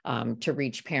 to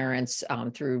reach parents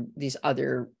through these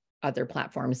other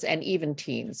platforms and even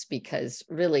teens, because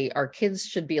really our kids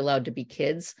should be allowed to be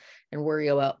kids and worry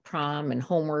about prom and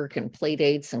homework and play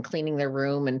dates and cleaning their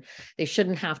room, and they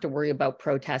shouldn't have to worry about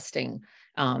protesting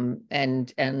and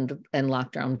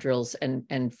lockdown drills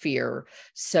and fear.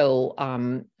 So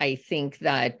I think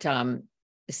that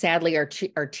sadly,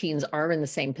 our teens are in the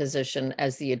same position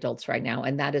as the adults right now,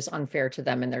 and that is unfair to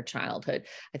them in their childhood.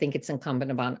 I think it's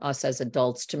incumbent upon us as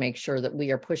adults to make sure that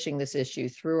we are pushing this issue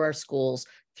through our schools,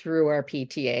 through our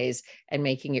PTAs, and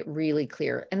making it really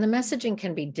clear. And the messaging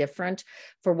can be different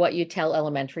for what you tell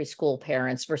elementary school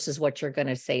parents versus what you're going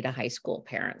to say to high school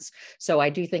parents. So I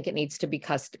do think it needs to be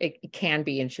it can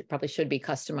be and probably should be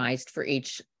customized for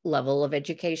each level of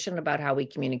education about how we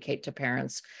communicate to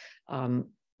parents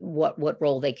what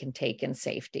role they can take in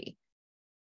safety.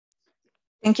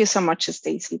 Thank you so much,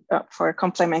 Stacy, for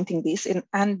complementing this.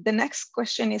 And the next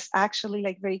question is actually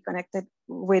very connected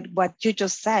with what you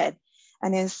just said,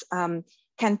 and is, can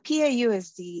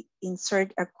PAUSD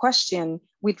insert a question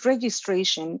with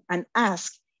registration and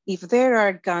ask if there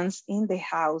are guns in the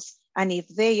house and if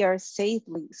they are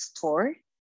safely stored?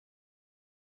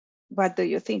 What do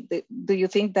you think? Do you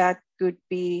think that could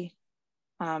be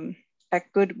a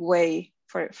good way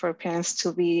for parents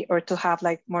to be, or to have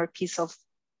more peace of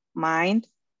mind?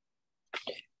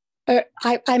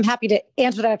 I'm happy to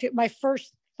answer that. My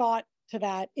first thought to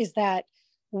that is that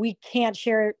we can't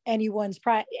share any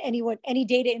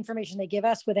data information they give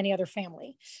us with any other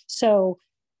family. So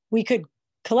we could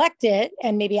collect it,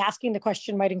 and maybe asking the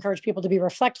question might encourage people to be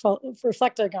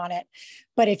reflecting on it.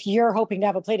 But if you're hoping to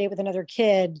have a play date with another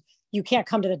kid, you can't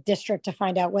come to the district to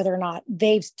find out whether or not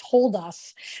they've told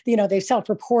us, they've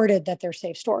self-reported that they're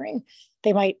safe storing.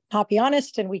 They might not be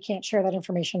honest, and we can't share that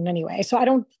information anyway. So I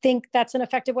don't think that's an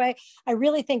effective way. I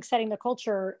really think setting the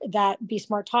culture that Be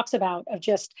Smart talks about of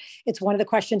just, it's one of the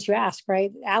questions you ask,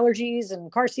 right? Allergies and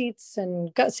car seats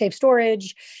and safe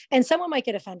storage. And someone might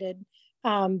get offended.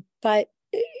 But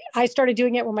I started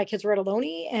doing it when my kids were at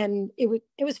Ohlone, and it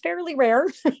was fairly rare.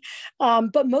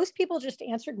 But most people just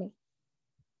answered me.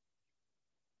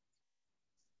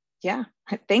 Yeah,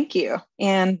 thank you.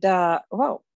 And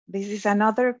well, this is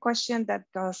another question that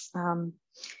goes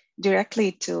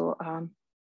directly to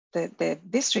the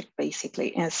district, basically,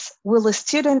 is, will the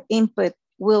student input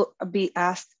will be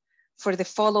asked for the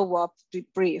follow-up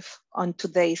debrief on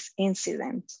today's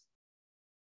incident?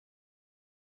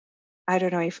 I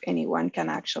don't know if anyone can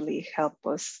actually help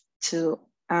us to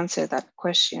answer that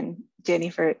question.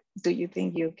 Jennifer, do you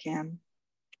think you can?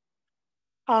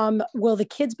 Will the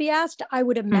kids be asked? I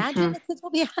would imagine the kids will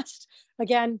be asked.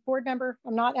 Again, board member,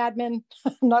 I'm not admin,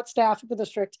 I'm not staff at the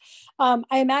district. I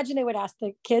imagine they would ask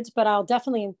the kids, but I'll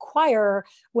definitely inquire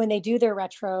when they do their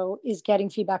retro, is getting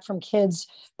feedback from kids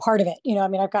part of it.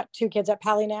 I've got 2 kids at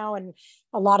Palo now, and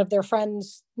a lot of their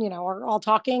friends, are all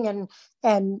talking,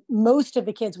 and most of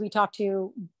the kids we talked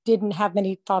to didn't have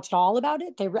many thoughts at all about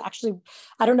it. They were actually,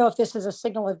 I don't know if this is a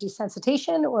signal of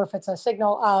desensitization or if it's a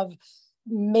signal of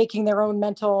making their own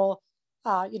mental,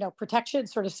 protection,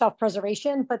 sort of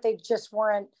self-preservation, but they just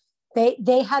weren't,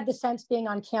 they had the sense being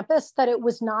on campus that it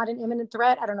was not an imminent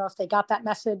threat. I don't know if they got that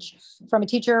message from a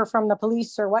teacher, from the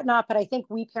police or whatnot, but I think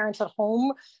we parents at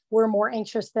home were more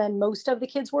anxious than most of the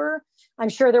kids were. I'm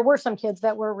sure there were some kids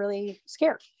that were really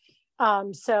scared.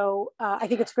 So I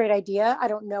think it's a great idea. I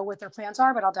don't know what their plans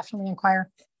are, but I'll definitely inquire.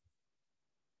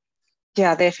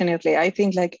 Yeah, definitely. I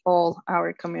think all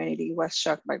our community was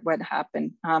shocked by what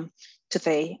happened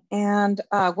today. And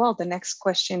well, the next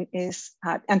question is,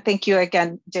 and thank you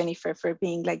again, Jennifer, for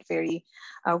being very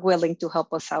willing to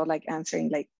help us out,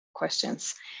 answering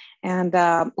questions. And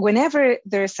whenever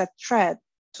there's a threat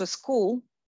to school,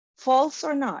 false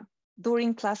or not,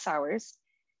 during class hours,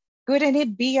 couldn't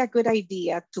it be a good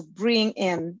idea to bring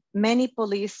in many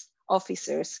police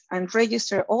officers and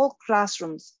register all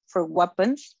classrooms for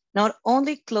weapons? Not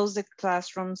only close the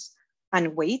classrooms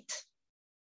and wait?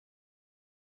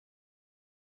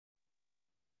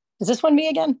 Is this one me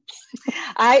again?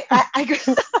 I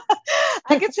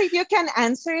could say you can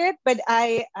answer it, but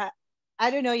I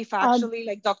don't know if actually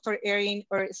like Dr. Erin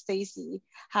or Stacy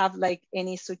have like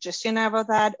any suggestion about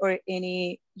that, or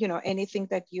any, anything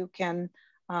that you can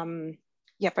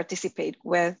participate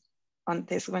with on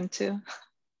this one too.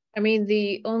 I mean,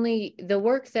 the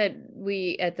work that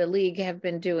we at the League have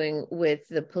been doing with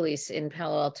the police in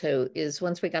Palo Alto is,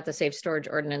 once we got the safe storage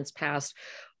ordinance passed,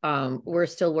 we're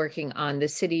still working on the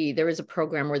city. There is a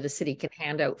program where the city can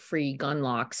hand out free gun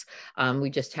locks. We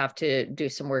just have to do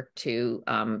some work to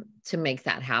make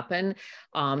that happen.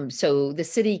 So the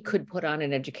city could put on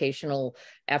an educational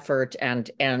effort and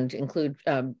include,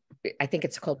 I think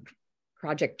it's called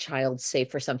Project Child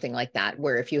Safe or something like that,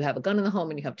 where if you have a gun in the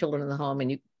home and you have children in the home and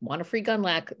you want a free gun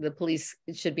lock, the police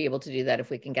should be able to do that.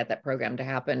 If we can get that program to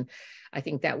happen, I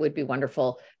think that would be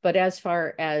wonderful. But as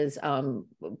far as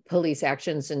police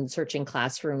actions and searching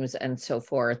classrooms and so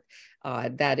forth,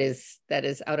 that is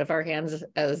out of our hands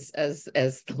as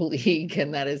the League,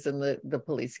 and that is in the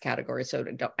police category. So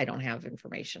I don't have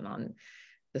information on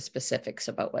the specifics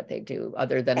about what they do,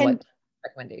 other than what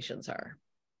recommendations are.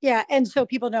 Yeah, and so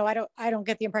people know I don't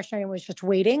get the impression anyone was just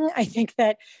waiting. I think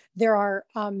that there are,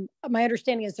 my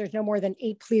understanding is there's no more than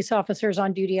 8 police officers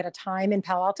on duty at a time in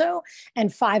Palo Alto,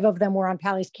 and 5 of them were on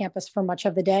Pally's campus for much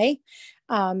of the day.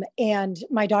 And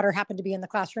my daughter happened to be in the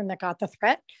classroom that got the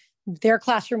threat. Their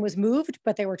classroom was moved,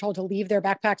 but they were told to leave their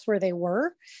backpacks where they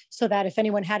were, so that if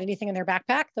anyone had anything in their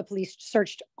backpack, the police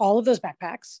searched all of those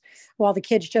backpacks, while the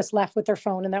kids just left with their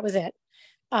phone, and that was it.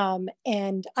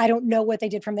 And I don't know what they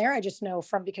did from there. I just know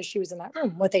because she was in that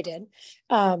room, what they did.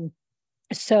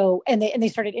 So, and they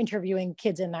started interviewing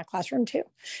kids in that classroom too,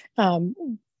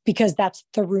 because that's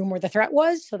the room where the threat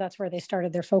was. So that's where they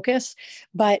started their focus.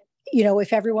 But,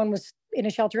 if everyone was in a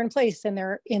shelter in place and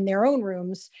they're in their own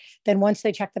rooms, then once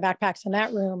they checked the backpacks in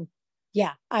that room,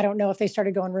 I don't know if they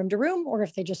started going room to room or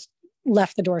if they just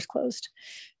left the doors closed.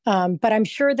 But I'm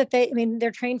sure that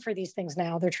they're trained for these things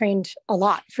now. They're trained a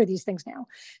lot for these things now.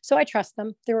 So I trust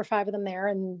them. There were 5 of them there,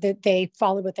 and they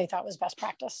followed what they thought was best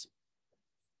practice.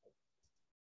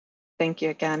 Thank you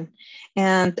again.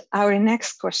 And our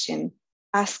next question: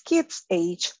 as kids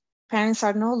age, parents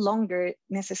are no longer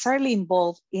necessarily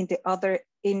involved in the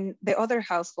other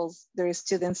households their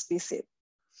students visit.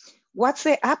 What's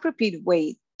the appropriate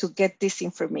way to get this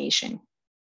information?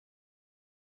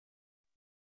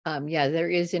 There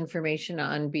is information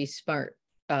on Be Smart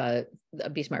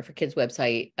for Kids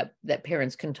website that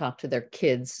parents can talk to their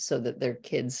kids so that their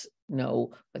kids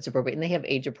know what's appropriate, and they have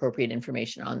age appropriate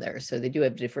information on there. So they do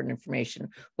have different information,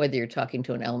 whether you're talking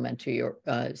to an elementary or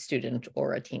student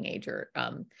or a teenager.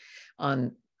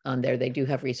 On there, they do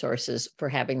have resources for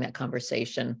having that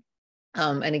conversation.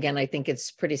 And again, I think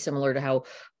it's pretty similar to how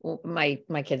my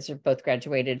kids are both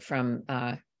graduated from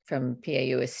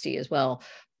PAUSD as well,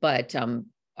 but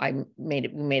we made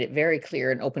it very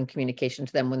clear and open communication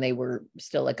to them when they were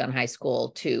still like on high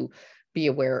school to be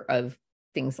aware of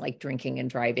things like drinking and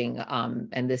driving.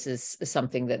 And this is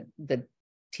something that the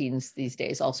teens these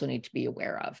days also need to be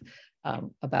aware of,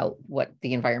 about what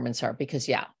the environments are, because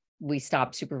we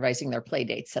stopped supervising their play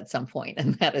dates at some point,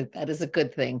 and that is a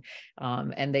good thing.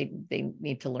 And they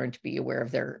need to learn to be aware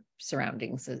of their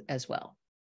surroundings as well.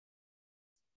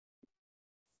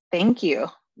 Thank you.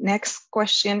 Next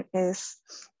question is,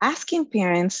 asking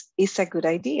parents is a good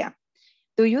idea.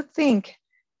 Do you think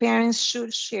parents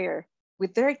should share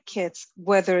with their kids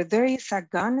whether there is a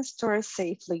gun stored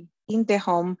safely in the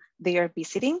home they are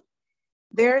visiting?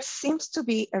 There seems to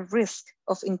be a risk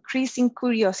of increasing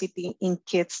curiosity in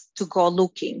kids to go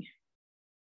looking.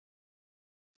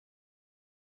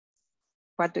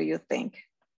 What do you think?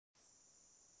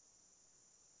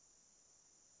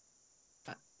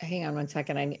 Hang on one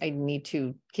second. I need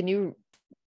to,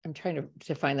 I'm trying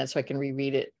to find that so I can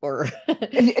reread it, or.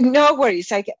 No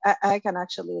worries. I can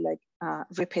actually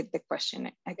repeat the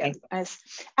question again. Okay. As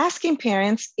asking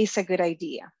parents is a good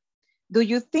idea. Do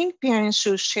you think parents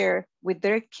should share with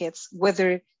their kids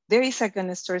whether there is a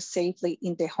gun stored safely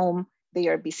in the home they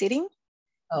are visiting?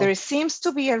 Oh. There seems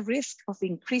to be a risk of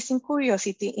increasing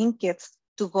curiosity in kids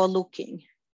to go looking.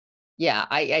 Yeah,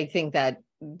 I think that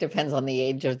depends on the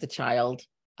age of the child,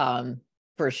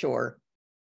 for sure.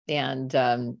 And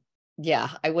I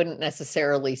wouldn't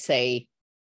necessarily say,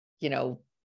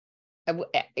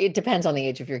 it depends on the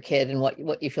age of your kid and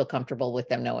what you feel comfortable with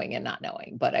them knowing and not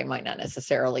knowing. But I might not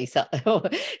necessarily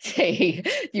say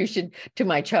you should, to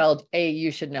my child,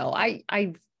 you should know.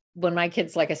 I when my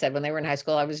kids, like I said, when they were in high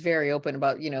school, I was very open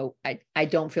about, I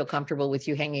don't feel comfortable with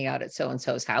you hanging out at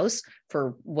so-and-so's house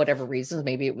for whatever reasons.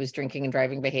 Maybe it was drinking and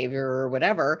driving behavior or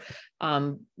whatever.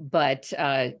 But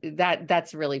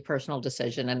that's a really personal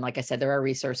decision. And like I said, there are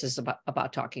resources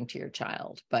about talking to your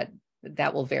child, but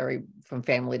that will vary from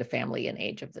family to family and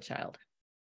age of the child.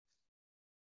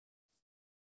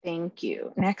 Thank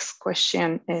you. Next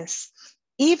question is,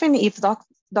 even if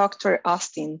Dr.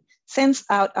 Austin sends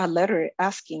out a letter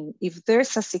asking if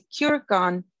there's a secure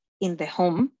gun in the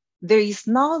home, there is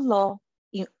no law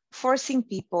forcing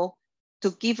people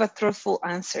to give a truthful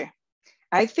answer.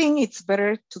 I think it's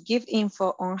better to give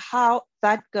info on how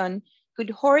that gun could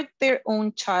hurt their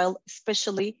own child,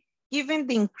 especially given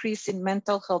the increase in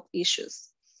mental health issues.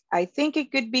 I think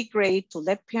it could be great to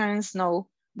let parents know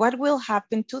what will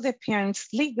happen to the parents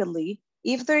legally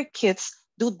if their kids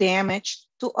do damage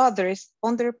to others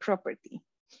on their property.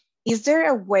 Is there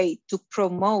a way to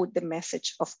promote the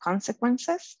message of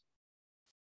consequences?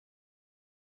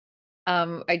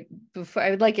 I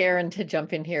would like Erin to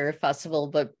jump in here if possible,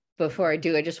 but before I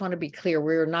do, I just want to be clear,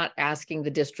 we're not asking the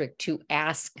district to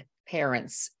ask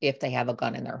parents if they have a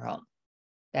gun in their home.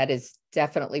 That is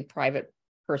definitely private,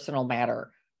 personal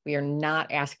matter. We are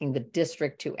not asking the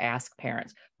district to ask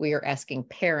parents. We are asking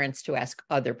parents to ask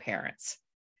other parents.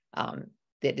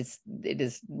 It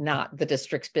is not the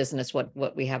district's business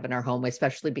what we have in our home,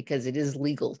 especially because it is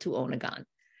legal to own a gun.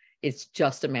 It's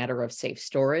just a matter of safe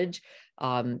storage.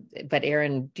 But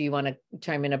Erin, do you want to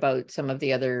chime in about some of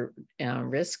the other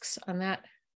risks on that?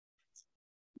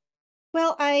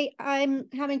 Well, I'm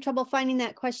having trouble finding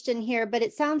that question here, but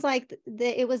it sounds like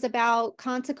it was about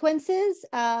consequences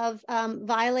of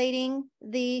violating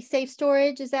the safe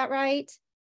storage. Is that right?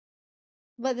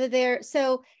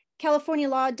 So California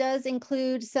law does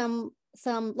include some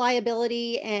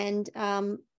liability and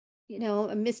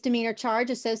a misdemeanor charge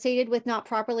associated with not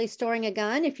properly storing a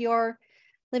gun if you're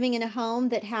living in a home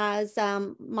that has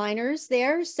minors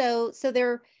there. So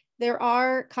there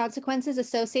are consequences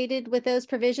associated with those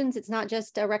provisions. It's not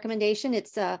just a recommendation,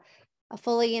 it's a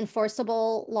fully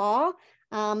enforceable law.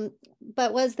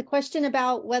 But was the question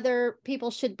about whether people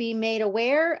should be made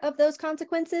aware of those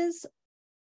consequences?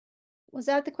 Was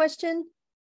that the question?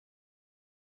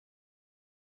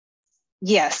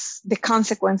 Yes, the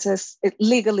consequences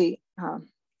legally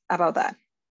about that.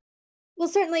 Well,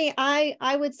 certainly,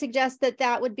 I would suggest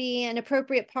that would be an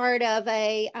appropriate part of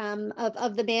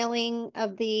of the mailing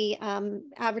of the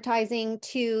advertising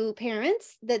to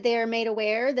parents, that they're made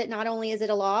aware that not only is it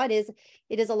a law, it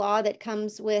is a law that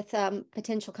comes with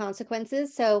potential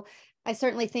consequences. So I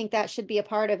certainly think that should be a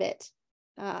part of it.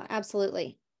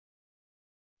 Absolutely.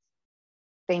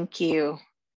 Thank you,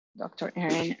 Dr.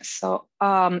 Erin. So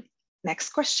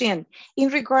next question. In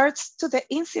regards to the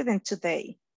incident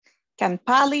today, can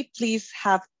Pali please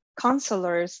have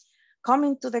counselors come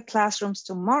into the classrooms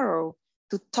tomorrow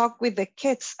to talk with the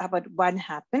kids about what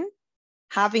happened?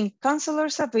 Having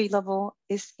counselors available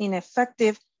is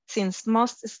ineffective since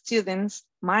most students,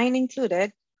 mine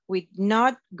included, would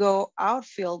not go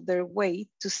outfield their way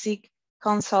to seek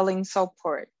counseling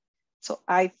support. So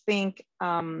I think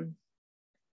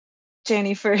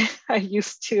Jennifer, are you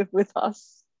still with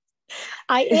us?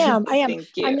 I am.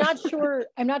 I'm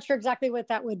not sure exactly what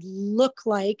that would look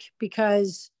like,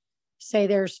 because say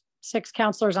there's 6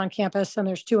 counselors on campus and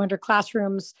there's 200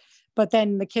 classrooms, but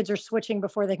then the kids are switching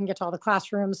before they can get to all the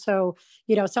classrooms. So,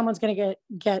 someone's going to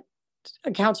get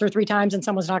a counselor 3 times and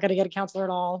someone's not going to get a counselor at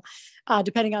all,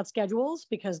 depending on schedules,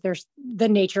 because there's the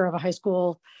nature of a high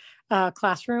school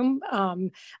classroom.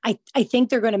 I think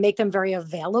they're going to make them very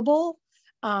available,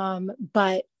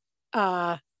 but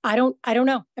I don't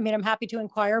know. I mean, I'm happy to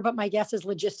inquire, but my guess is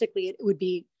logistically it would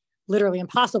be literally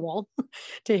impossible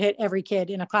to hit every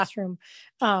kid in a classroom.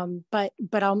 But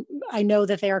I know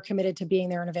that they are committed to being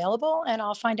there and available, and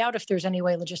I'll find out if there's any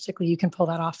way logistically you can pull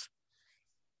that off.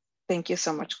 Thank you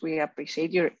so much. We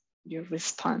appreciate your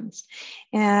response.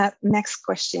 Next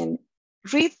question.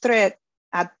 Read thread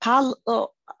at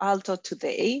Palo Alto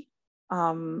today.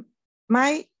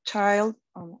 My child,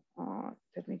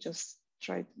 let me just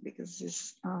try, because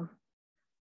this,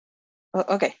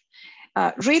 okay.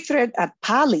 Read thread at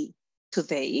Pali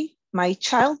today. My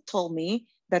child told me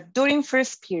that during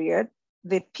first period,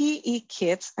 the PE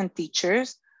kids and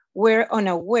teachers were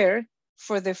unaware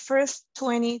for the first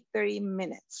 20-30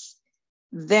 minutes.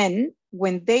 Then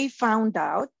when they found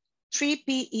out, 3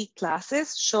 PE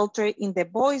classes sheltered in the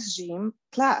boys' gym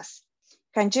class.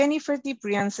 Can Jennifer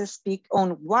DeBriance speak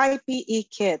on why PE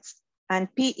kids and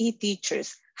PE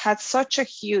teachers had such a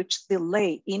huge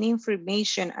delay in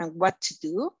information and what to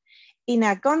do? In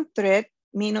a gun thread,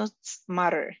 minutes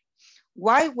matter.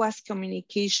 Why was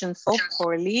communication so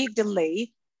poorly delayed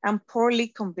and poorly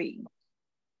conveyed?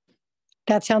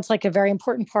 That sounds like a very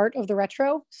important part of the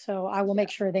retro. So I will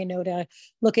make sure they know to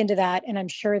look into that. And I'm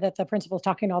sure that the principal's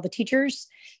talking to all the teachers.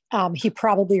 He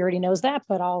probably already knows that,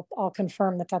 but I'll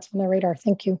confirm that that's on their radar.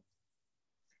 Thank you.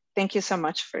 Thank you so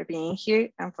much for being here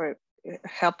and for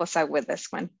help us out with this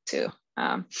one too.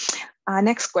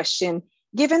 Next question.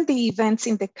 Given the events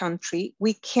in the country,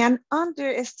 we can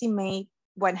underestimate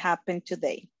what happened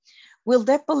today. Will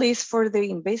the police further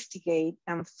investigate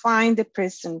and find the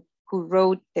person who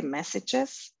wrote the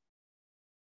messages?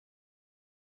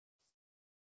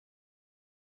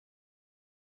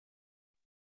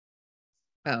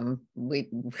 We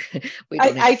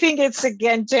I think it's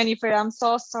again, Jennifer, I'm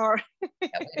so sorry. Yeah,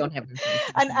 we don't have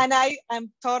and I'm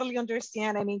totally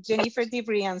understand. I mean, Jennifer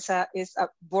DiBrianza is a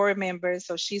board member,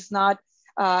 so she's not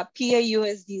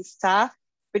PAUSD staff,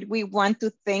 but we want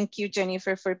to thank you,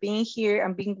 Jennifer, for being here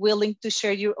and being willing to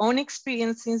share your own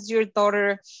experience since your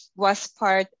daughter was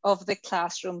part of the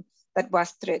classroom that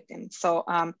was threatened. So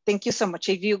thank you so much.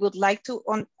 If you would like to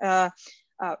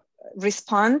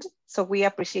respond, so we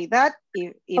appreciate that.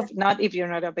 If not, if you're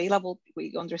not available,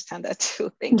 we understand that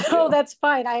too. Thank you. No, that's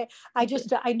fine. I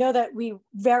know that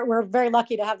we're very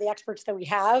lucky to have the experts that we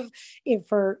have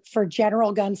for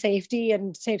general gun safety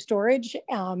and safe storage.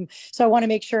 So I want to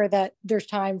make sure that there's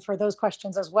time for those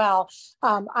questions as well.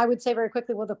 I would say very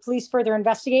quickly, will the police further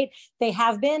investigate? They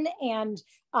have been, and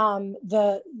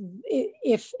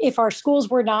if our schools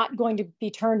were not going to be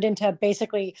turned into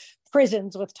basically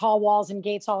prisons with tall walls and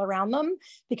gates all around them,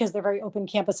 because they're very open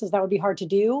campuses, that would be hard to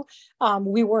do.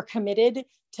 We were committed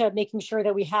to making sure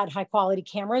that we had high quality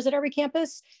cameras at every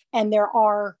campus, and there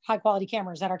are high quality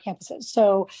cameras at our campuses.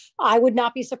 So I would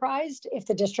not be surprised if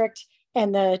the district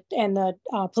and the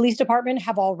police department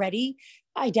have already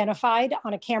identified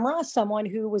on a camera someone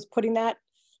who was putting that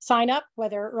sign up,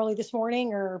 whether early this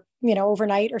morning or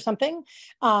overnight or something.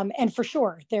 And for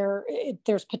sure,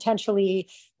 there's potentially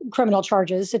criminal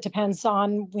charges. It depends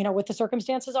on what the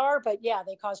circumstances are, but yeah,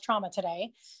 they caused trauma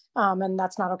today, and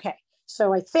that's not okay.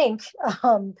 So I think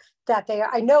that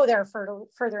I know they're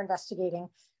further investigating,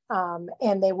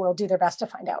 and they will do their best to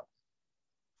find out.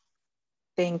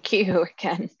 Thank you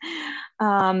again.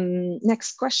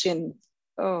 Next question.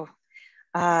 Could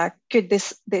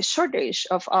the shortage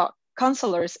of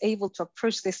counselors able to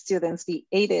approach the students be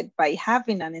aided by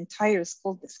having an entire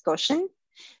school discussion?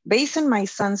 Based on my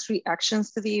son's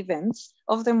reactions to the events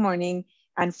of the morning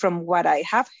and from what I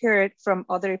have heard from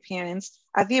other parents,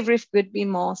 a debrief would be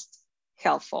most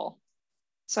helpful.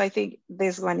 So I think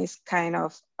this one is kind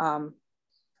of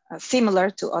similar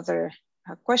to other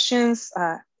questions.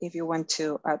 If you want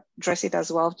to address it as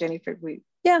well, Jennifer,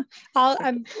 yeah,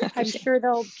 I'm sure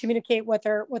they'll communicate what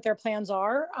their plans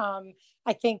are.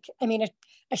 I think,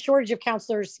 a shortage of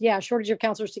counselors,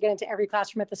 to get into every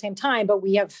classroom at the same time, but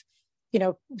we have,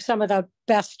 some of the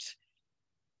best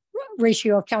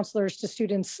ratio of counselors to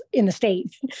students in the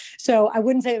state. So I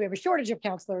wouldn't say that we have a shortage of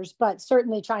counselors, but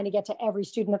certainly trying to get to every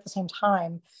student at the same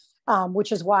time,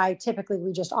 which is why typically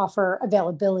we just offer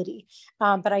availability.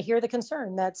 But I hear the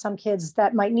concern that some kids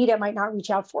that might need it might not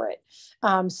reach out for it.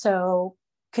 So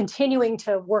continuing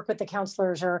to work with the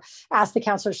counselors or ask the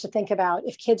counselors to think about,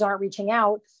 if kids aren't reaching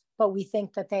out, but we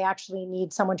think that they actually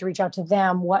need someone to reach out to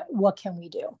them, what can we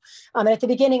do? And at the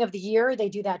beginning of the year, they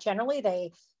do that generally.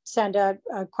 They send a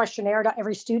questionnaire to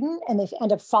every student, and they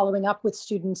end up following up with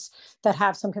students that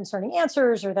have some concerning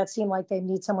answers or that seem like they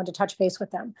need someone to touch base with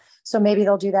them. So maybe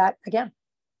they'll do that again.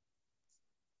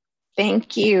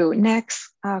 Thank you.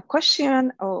 Next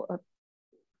question.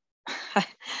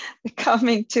 The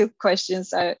coming two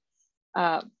questions are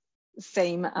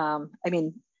same,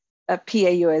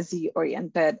 PAUSD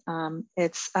oriented.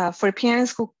 It's for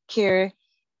parents who care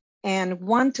and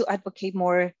want to advocate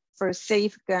more for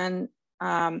safe gun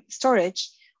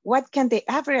storage. What can the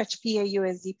average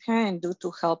PAUSD parent do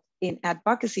to help in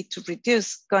advocacy to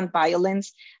reduce gun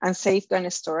violence and safe gun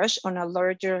storage on a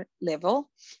larger level,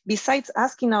 besides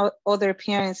asking other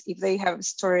parents if they have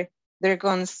stored their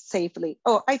guns safely?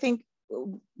 I think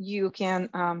you can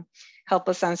help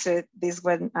us answer this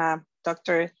one,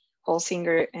 Dr.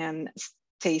 Holsinger and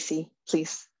Stacy,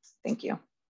 please. Thank you.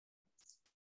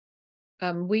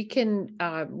 We can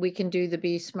do the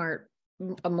Be Smart,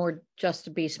 just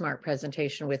a Be Smart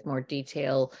presentation with more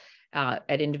detail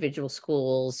at individual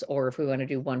schools, or if we want to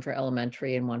do one for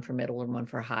elementary and one for middle and one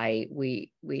for high,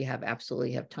 we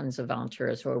absolutely have tons of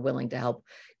volunteers who are willing to help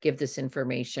give this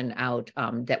information out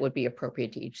that would be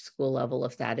appropriate to each school level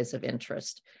if that is of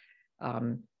interest.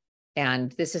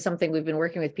 And this is something we've been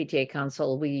working with PTA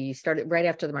Council. We started right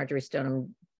after the Marjorie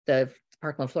Stoneham, the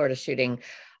Parkland, Florida shooting,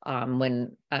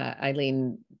 when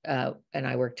Eileen and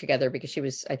I worked together, because she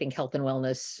was, I think, Health and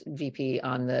Wellness VP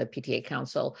on the PTA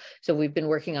Council. So we've been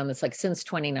working on this like since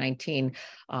 2019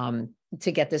 to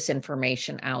get this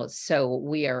information out. So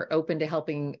we are open to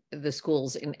helping the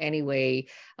schools in any way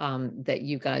that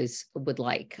you guys would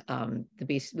like.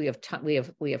 We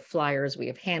have flyers, we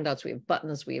have handouts, we have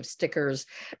buttons, we have stickers.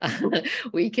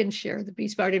 We can share the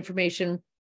B-Smart information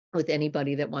with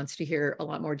anybody that wants to hear a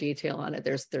lot more detail on it.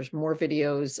 There's more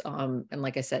videos, and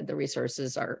like I said, the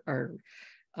resources are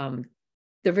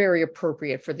they're very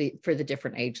appropriate for the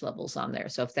different age levels on there.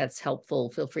 So if that's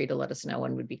helpful, feel free to let us know,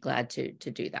 and we'd be glad to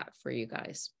do that for you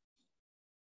guys.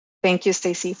 Thank you,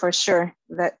 Stacy, for sure.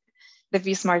 That the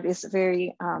V-Smart is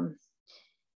very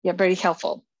very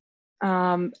helpful.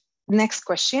 Next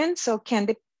question. So can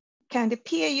the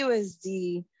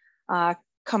PAUSD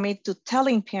commit to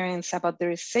telling parents about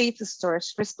their safe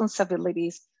storage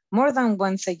responsibilities more than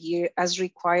once a year as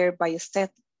required by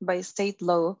state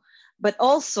law, but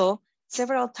also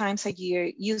several times a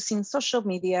year using social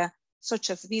media, such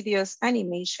as videos,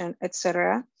 animation,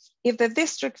 etc., if the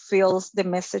district feels the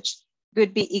message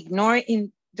would be ignored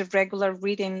in the regular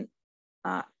written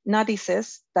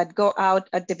notices that go out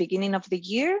at the beginning of the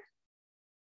year?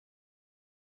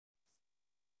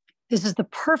 This is the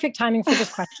perfect timing for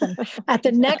this question. At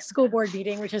the next school board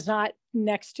meeting, which is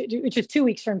 2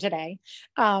 weeks from today,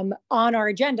 on our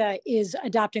agenda is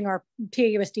adopting our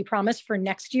PAUSD promise for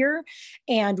next year.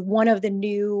 And one of the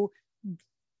new,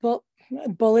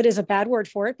 bullet is a bad word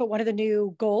for it, but one of the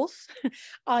new goals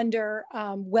under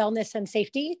wellness and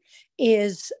safety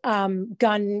is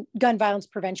gun violence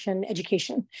prevention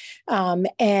education.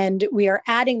 And we are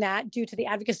adding that due to the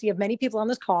advocacy of many people on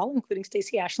this call, including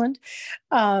Stacey Ashland,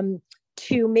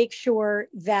 to make sure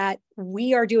that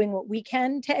we are doing what we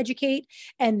can to educate,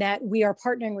 and that we are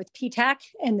partnering with PTAC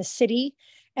and the city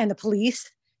and the police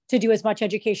to do as much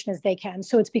education as they can.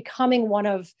 So it's becoming one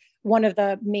of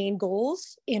the main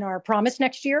goals in our promise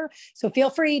next year. So feel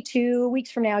free, 2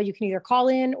 weeks from now, you can either call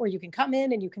in or you can come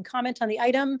in and you can comment on the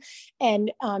item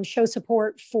and show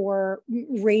support for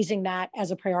raising that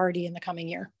as a priority in the coming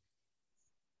year.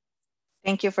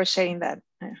 Thank you for sharing that,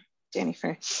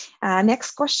 Jennifer.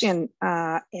 Next question.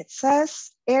 It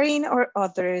says, Erin or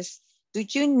others, do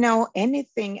you know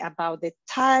anything about the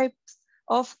types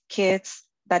of kids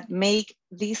that make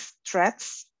these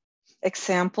threats?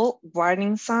 Example,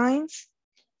 warning signs.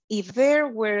 If there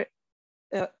were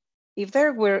a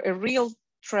real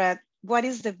threat, what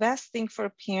is the best thing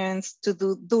for parents to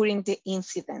do during the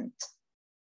incident?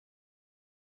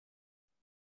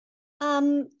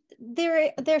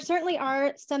 There certainly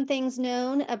are some things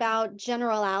known about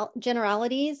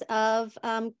generalities of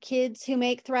kids who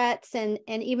make threats, and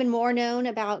even more known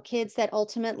about kids that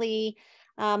ultimately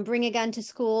bring a gun to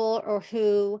school, or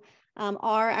who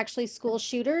are actually school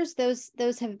shooters.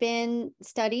 Those have been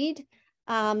studied.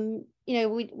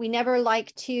 We never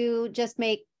like to just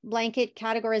make blanket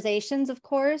categorizations, of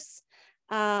course,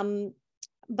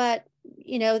 but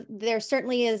there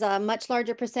certainly is a much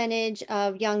larger percentage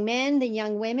of young men than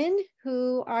young women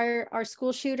who are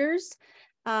school shooters.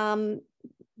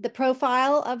 The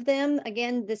profile of them,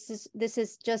 again, this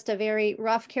is just a very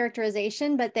rough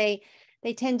characterization, but they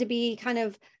tend to be kind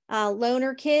of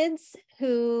loner kids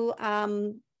who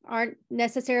aren't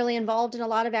necessarily involved in a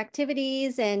lot of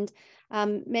activities, and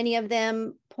many of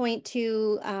them point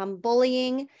to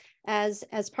bullying as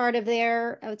part of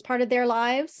their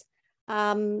lives.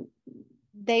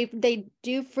 They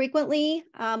do frequently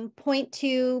point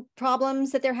to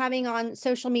problems that they're having on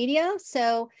social media.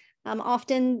 So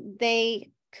often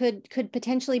they could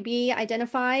potentially be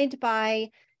identified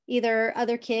by either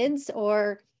other kids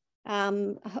or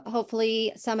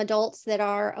hopefully some adults that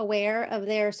are aware of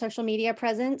their social media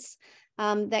presence,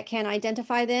 that can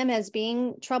identify them as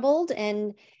being troubled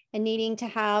and needing to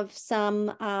have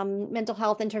some mental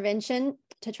health intervention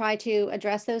to try to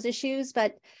address those issues.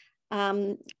 But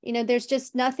there's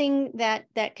just nothing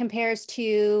that compares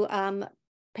to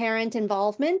parent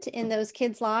involvement in those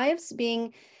kids' lives,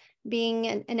 being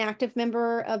an active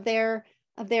member of their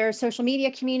social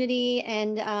media community,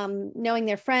 and knowing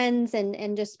their friends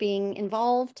and just being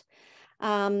involved.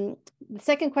 The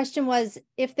second question was,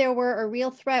 if there were a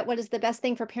real threat, what is the best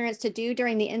thing for parents to do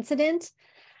during the incident?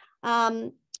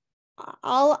 All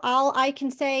I can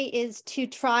say is to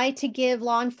try to give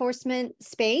law enforcement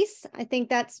space. I think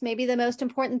that's maybe the most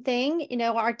important thing.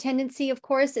 Our tendency, of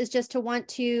course, is just to want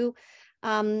to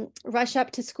rush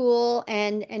up to school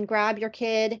and grab your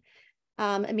kid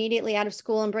immediately out of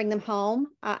school and bring them home.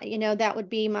 That would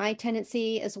be my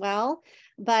tendency as well.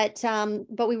 But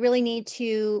we really need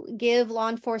to give law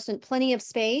enforcement plenty of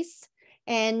space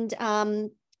and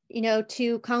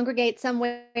to congregate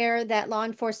somewhere that law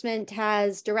enforcement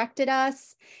has directed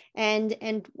us, and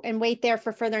wait there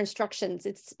for further instructions.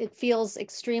 It feels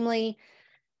extremely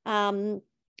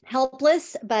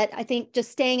helpless, but I think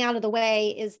just staying out of the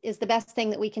way is the best thing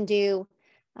that we can do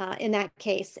in that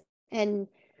case. And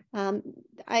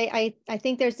I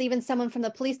think there's even someone from the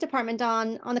police department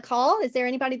on the call. Is there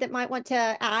anybody that might want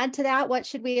to add to that? What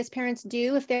should we as parents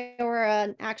do if there were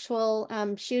an actual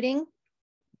shooting?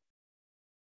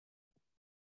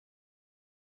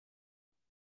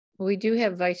 We do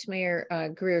have Vice Mayor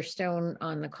Greer Stone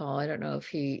on the call. I don't know if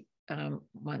he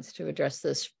wants to address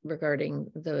this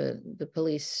regarding the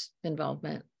police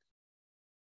involvement.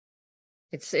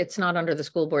 It's not under the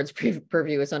school board's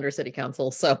purview, it's under city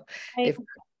council. So if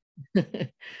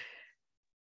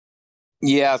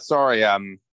yeah, sorry.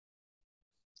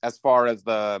 As far as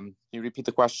can you repeat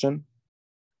the question? I'm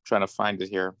trying to find it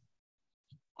here.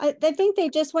 I think they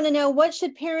just want to know, what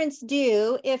should parents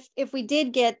do if we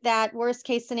did get that worst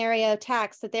case scenario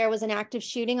text that there was an active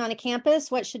shooting on a campus?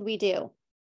 What should we do?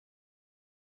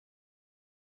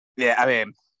 Yeah, I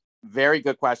mean, very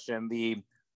good question.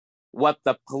 What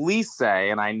the police say,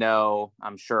 and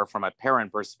I'm sure from a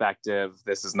parent perspective,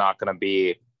 this is not going to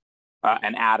be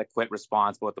an adequate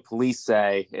response, but what the police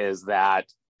say is that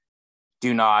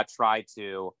do not try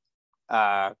to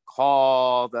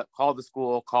call the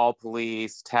school, call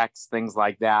police, text, things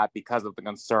like that, because of the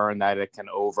concern that it can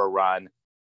overrun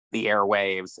the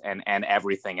airwaves and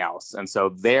everything else. And so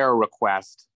their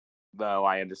request, though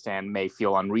I understand may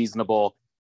feel unreasonable,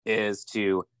 is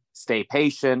to stay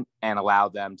patient and allow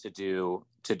them to do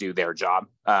their job.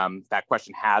 That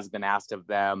question has been asked of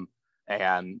them,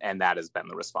 and that has been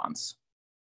the response.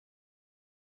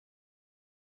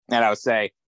 And I would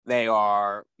say they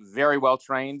are very well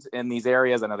trained in these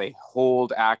areas. I know they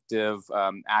hold active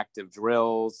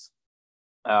drills.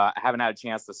 I haven't had a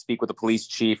chance to speak with the police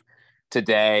chief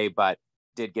today, but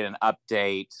did get an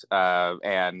update.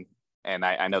 And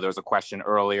I know there was a question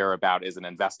earlier about, is an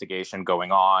investigation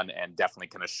going on, and definitely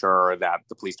can assure that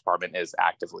the police department is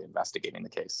actively investigating the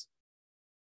case.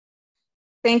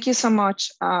 Thank you so much,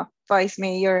 Vice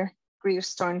Mayor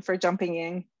Greerstone, for jumping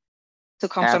in to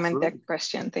complement Absolutely. that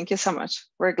question. Thank you so much.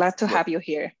 We're glad to have you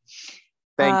here.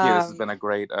 Thank you. This has been a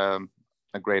great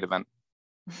event.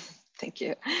 Thank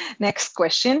you. Next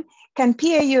question. Can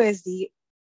PAUSD,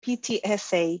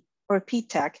 PTSA, or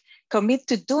PTAC commit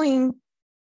to doing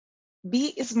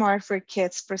Be Smart for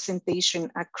Kids presentation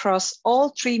across all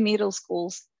 3 middle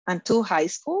schools and 2 high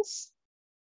schools?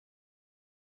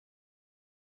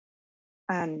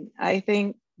 And I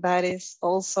think that is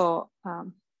also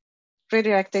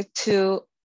redirected to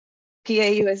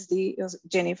PAUSD.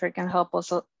 Jennifer can help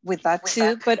us with that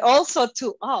too, but also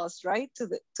to us, right? To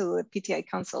the PTI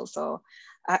Council. So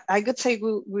I could say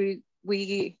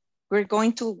we're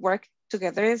going to work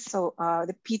together. So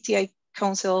the PTI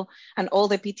Council and all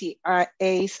the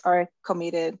PTAs are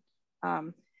committed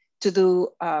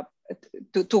to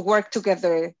work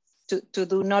together to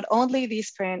do not only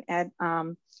these parent ed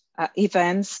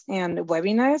events and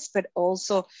webinars, but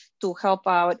also to help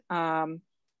out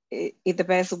in the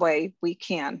best way we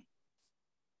can.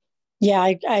 Yeah,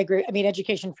 I agree. I mean,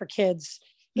 education for kids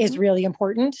is really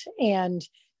important. And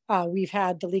we've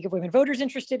had the League of Women Voters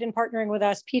interested in partnering with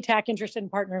us, PTAC interested in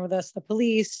partnering with us, the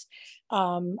police.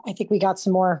 I think we got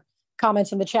some more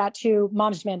comments in the chat too.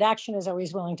 Moms Demand Action is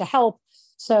always willing to help.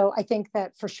 So I think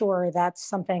that for sure, that's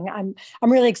something I'm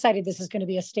really excited. This is going to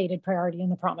be a stated priority in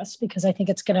the promise, because I think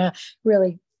it's going to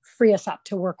really free us up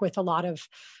to work with a lot of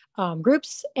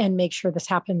groups and make sure this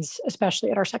happens,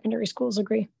 especially at our secondary schools.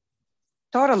 Agree.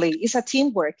 Totally. It's a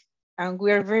teamwork, and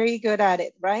we're very good at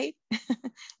it, right?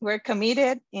 We're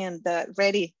committed and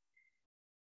ready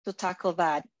to tackle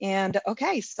that. And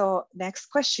okay, so next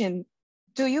question.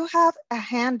 Do you have a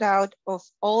handout of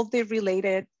all the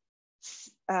related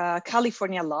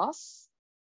California laws?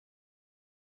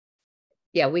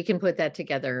 Yeah, we can put that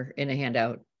together in a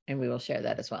handout, and we will share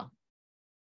that as well.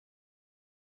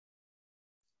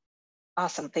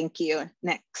 Awesome, thank you.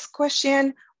 Next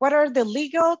question. What are the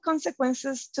legal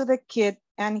consequences to the kid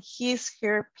and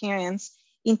her parents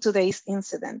in today's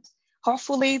incident?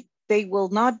 Hopefully, they will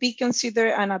not be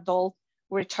considered an adult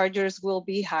where charges will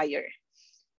be higher.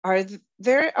 Are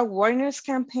there awareness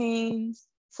campaigns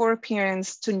for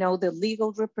parents to know the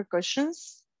legal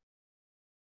repercussions?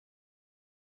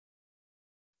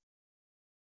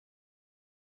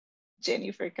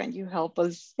 Jennifer, can you help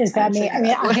us? Is that me? I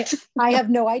mean, I have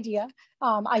no idea.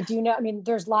 I do know, I mean,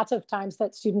 there's lots of times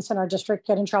that students in our district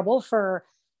get in trouble for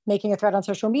making a threat on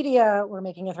social media or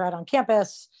making a threat on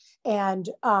campus. And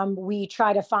we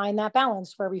try to find that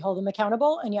balance where we hold them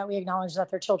accountable and yet we acknowledge that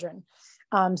they're children.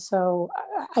 So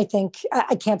I think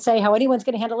I can't say how anyone's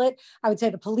going to handle it. I would say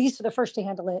the police are the first to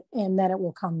handle it, and then it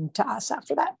will come to us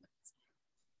after that.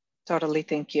 Totally,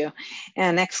 thank you.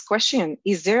 And next question,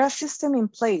 is there a system in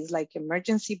place like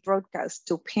emergency broadcast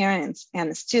to parents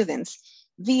and students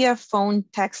via phone,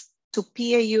 text to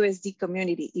PAUSD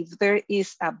community if there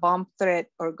is a bomb threat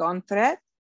or gun threat?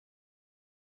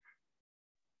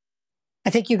 I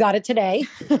think you got it today.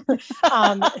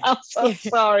 I'm so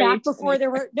sorry.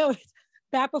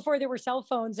 Back before there were cell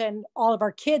phones and all of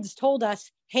our kids told us,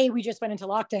 hey, we just went into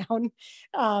lockdown.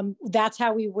 That's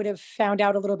how we would have found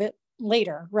out a little bit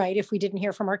later, right? If we didn't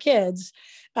hear from our kids,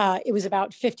 it was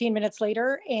about 15 minutes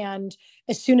later. And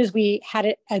as soon as we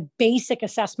had a basic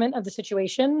assessment of the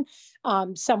situation,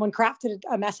 someone crafted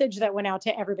a message that went out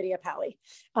to everybody at Pali,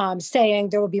 saying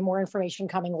there will be more information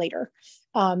coming later.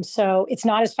 So it's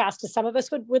not as fast as some of us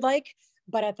would like,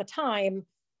 but at the time,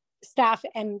 staff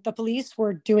and the police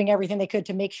were doing everything they could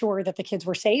to make sure that the kids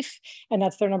were safe. And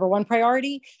that's their number one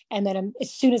priority. And then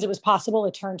as soon as it was possible,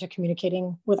 it turned to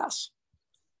communicating with us.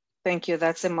 Thank you.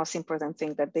 That's the most important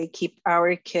thing, that they keep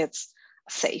our kids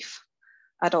safe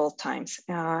at all times.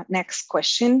 Next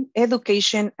question,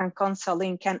 education and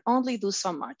counseling can only do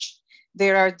so much.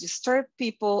 There are disturbed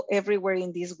people everywhere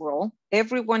in this world.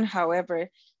 Everyone, however,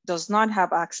 does not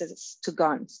have access to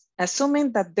guns.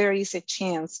 Assuming that there is a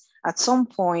chance at some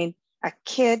point a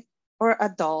kid or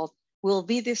adult will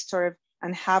be disturbed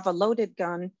and have a loaded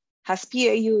gun, has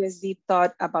PAUSD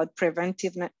thought about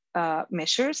preventive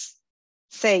measures?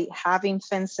 Say having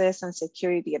fences and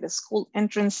security at the school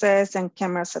entrances and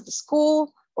cameras at the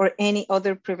school, or any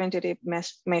other preventative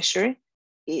measure?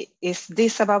 Is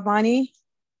this about money?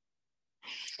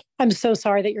 I'm so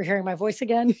sorry that you're hearing my voice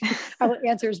again. I will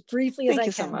answer as briefly as I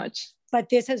can. Thank you so much. But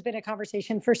this has been a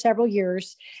conversation for several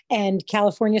years, and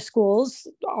California schools,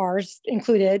 ours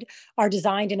included, are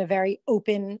designed in a very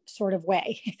open sort of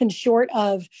way. And short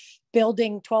of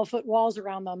building 12-foot walls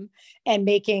around them and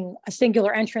making a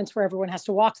singular entrance where everyone has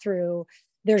to walk through,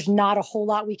 there's not a whole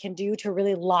lot we can do to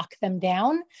really lock them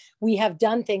down. We have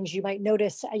done things you might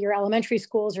notice at your elementary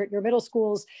schools or at your middle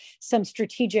schools, some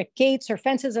strategic gates or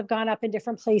fences have gone up in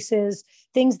different places,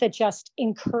 things that just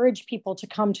encourage people to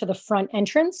come to the front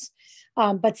entrance.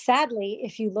 But sadly,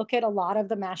 if you look at a lot of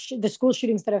the school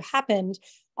shootings that have happened,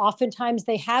 oftentimes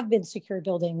they have been secure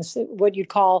buildings, what you'd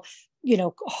call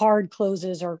hard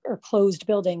closes or closed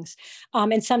buildings.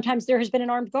 And sometimes there has been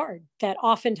an armed guard that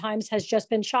oftentimes has just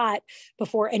been shot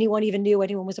before anyone even knew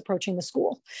anyone was approaching the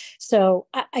school. So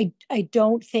I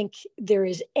don't think there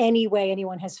is any way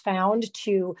anyone has found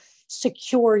to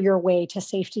secure your way to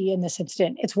safety in this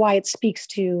incident. It's why it speaks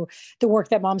to the work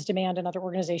that Moms Demand and other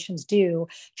organizations do,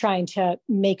 trying to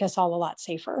make us all a lot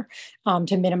safer,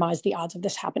 to minimize the odds of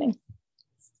this happening.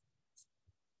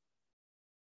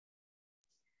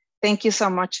 Thank you so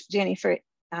much, Jennifer,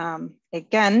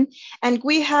 again. And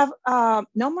we have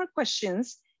no more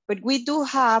questions, but we do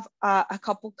have a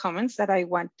couple comments that I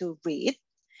want to read.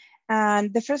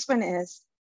 And the first one is,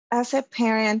 as a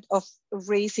parent of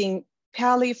raising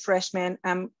Pali freshmen,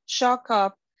 I'm shocked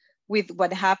up with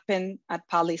what happened at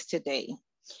Pali's today.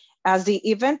 As the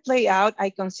event played out,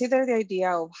 I consider the idea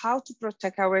of how to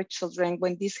protect our children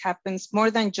when this happens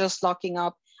more than just locking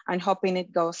up and hoping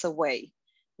it goes away.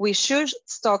 We should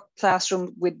stock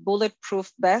classrooms with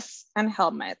bulletproof vests and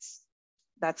helmets.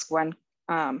 That's one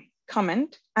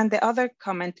comment. And the other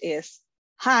comment is,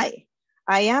 hi,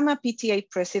 I am a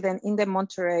PTA president in the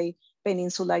Monterey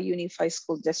Peninsula Unified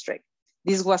School District.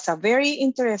 This was a very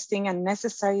interesting and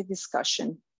necessary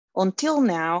discussion. Until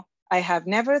now, I have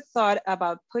never thought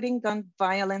about putting gun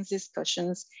violence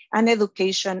discussions and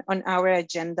education on our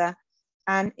agenda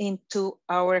and into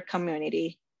our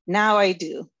community. Now I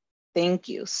do. Thank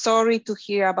you. Sorry to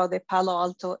hear about the Palo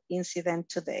Alto incident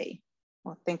today.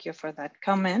 Well, thank you for that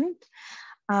comment.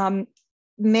 The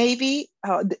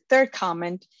third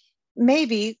comment,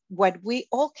 maybe what we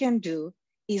all can do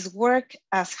is work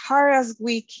as hard as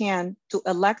we can to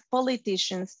elect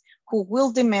politicians who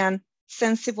will demand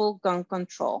sensible gun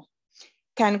control.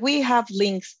 Can we have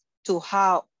links to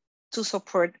how to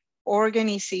support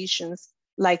organizations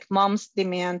like Moms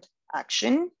Demand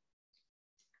Action?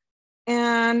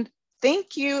 And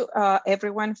thank you,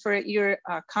 everyone, for your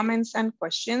comments and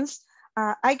questions.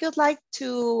 I would like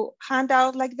to hand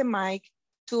out the mic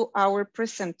to our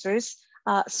presenters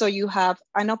so you have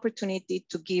an opportunity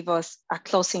to give us a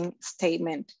closing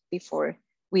statement before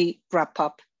we wrap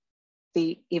up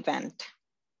the event.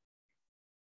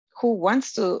 Who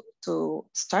wants to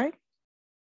start?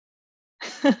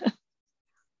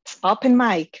 Open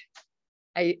mic.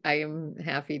 I am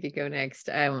happy to go next.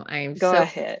 I am Go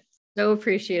ahead. So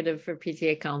appreciative for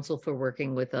PTA Council for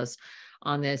working with us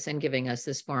on this and giving us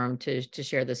this forum to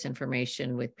share this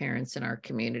information with parents in our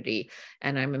community.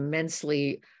 And I'm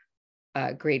immensely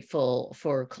grateful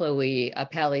for Chloe, a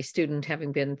Pali student,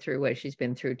 having been through what she's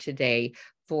been through today,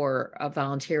 for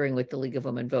volunteering with the League of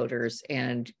Women Voters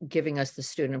and giving us the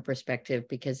student perspective,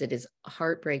 because it is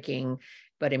heartbreaking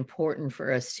but important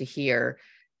for us to hear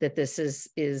that this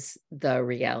is the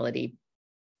reality.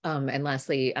 And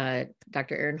lastly,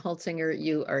 Dr. Erin Holsinger,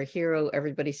 you are a hero.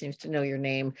 Everybody seems to know your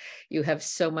name. You have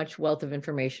so much wealth of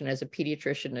information as a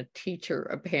pediatrician, a teacher,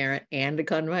 a parent, and a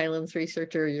gun violence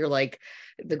researcher. You're like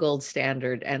the gold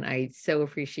standard. And I so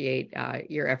appreciate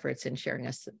your efforts in sharing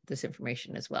us this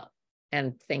information as well.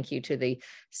 And thank you to the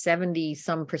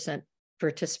 70-some%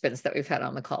 participants that we've had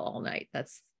on the call all night.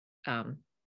 That's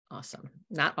awesome.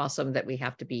 Not awesome that we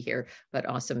have to be here, but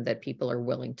awesome that people are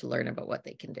willing to learn about what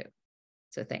they can do.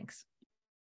 So thanks.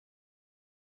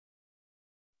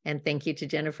 And thank you to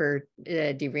Jennifer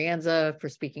DeRianza for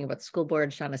speaking about the school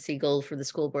board. Shauna Siegel for the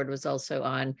school board was also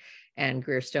on, and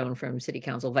Greer Stone from City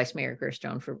Council, Vice Mayor Greer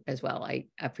Stone as well. I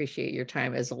appreciate your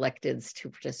time as electeds to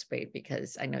participate,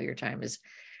 because I know your time is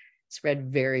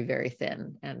spread very, very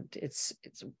thin, and it's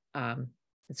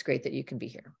great that you can be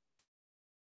here.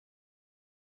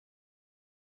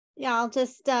 Yeah, I'll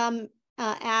just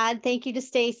add thank you to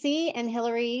Stacy and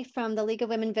Hillary from the League of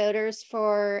Women Voters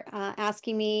for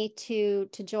asking me to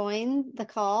join the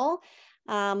call.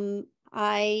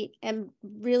 I am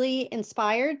really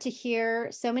inspired to hear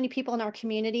so many people in our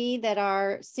community that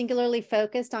are singularly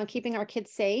focused on keeping our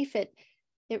kids safe. It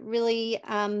really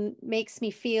makes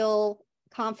me feel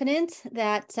confident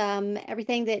that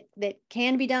everything that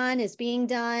can be done is being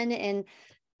done, and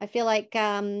I feel like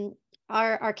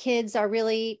our kids are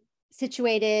really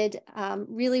situated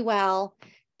really well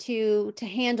to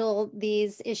handle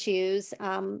these issues.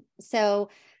 So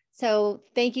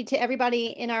thank you to everybody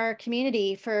in our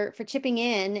community for chipping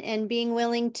in and being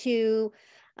willing to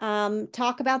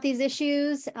talk about these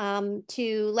issues,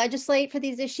 to legislate for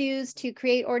these issues, to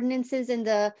create ordinances in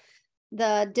the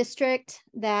district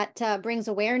that brings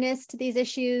awareness to these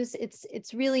issues.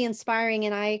 It's really inspiring,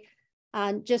 and I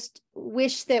just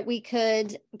wish that we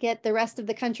could get the rest of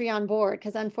the country on board,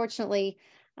 because unfortunately,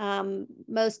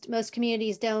 most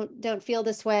communities don't feel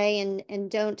this way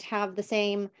and don't have the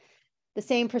same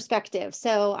perspective.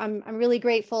 So I'm really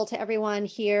grateful to everyone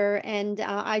here, and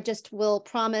I just will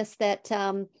promise that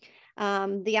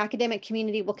the academic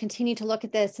community will continue to look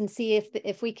at this and see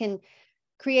if we can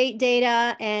create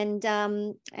data and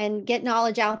get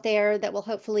knowledge out there that will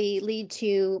hopefully lead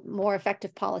to more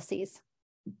effective policies.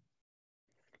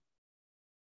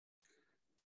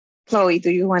 Chloe, do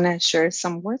you want to share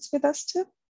some words with us too?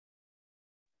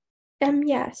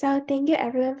 Yeah, so thank you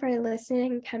everyone for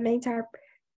listening and coming to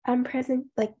our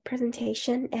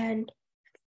presentation, and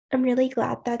I'm really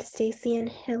glad that Stacy and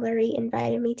Hillary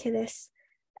invited me to this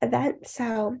event,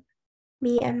 so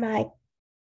me and my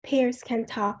peers can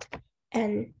talk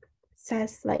and said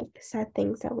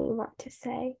things that we want to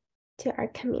say to our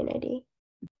community.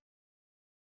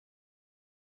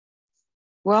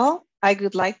 Well, I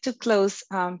would like to close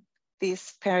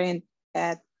this parent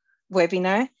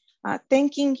webinar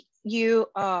thanking you,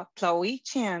 Chloe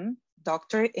Chen,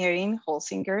 Dr. Erin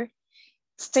Holsinger,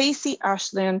 Stacy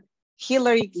Ashland,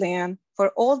 Hillary Glenn, for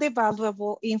all the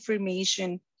valuable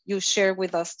information you share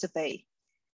with us today.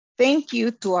 Thank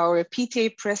you to our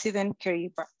PTA President,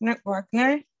 Kerry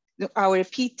Wagner, our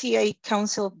PTA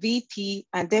Council VP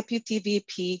and Deputy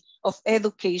VP of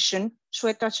Education,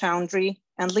 Shweta Chowdhury,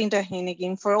 and Linda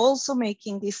Hennigan, for also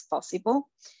making this possible.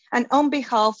 And on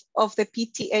behalf of the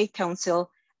PTA Council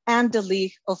and the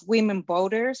League of Women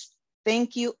Voters,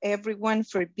 thank you everyone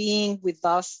for being with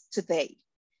us today.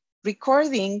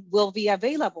 Recording will be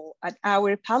available at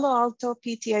our Palo Alto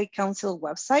PTA Council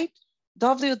website,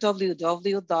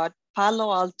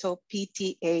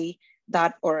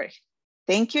 www.paloaltopta.org.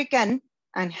 Thank you again,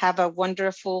 and have a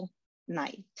wonderful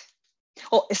night.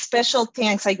 Oh, a special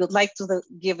thanks, I would like to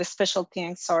give a special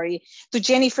thanks, to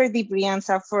Jennifer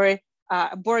DeBrianza, for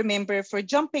board member, for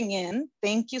jumping in.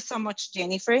 Thank you so much,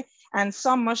 Jennifer, and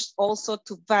so much also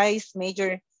to Vice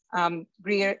Mayor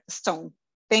Greer Stone.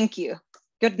 Thank you.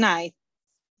 Good night.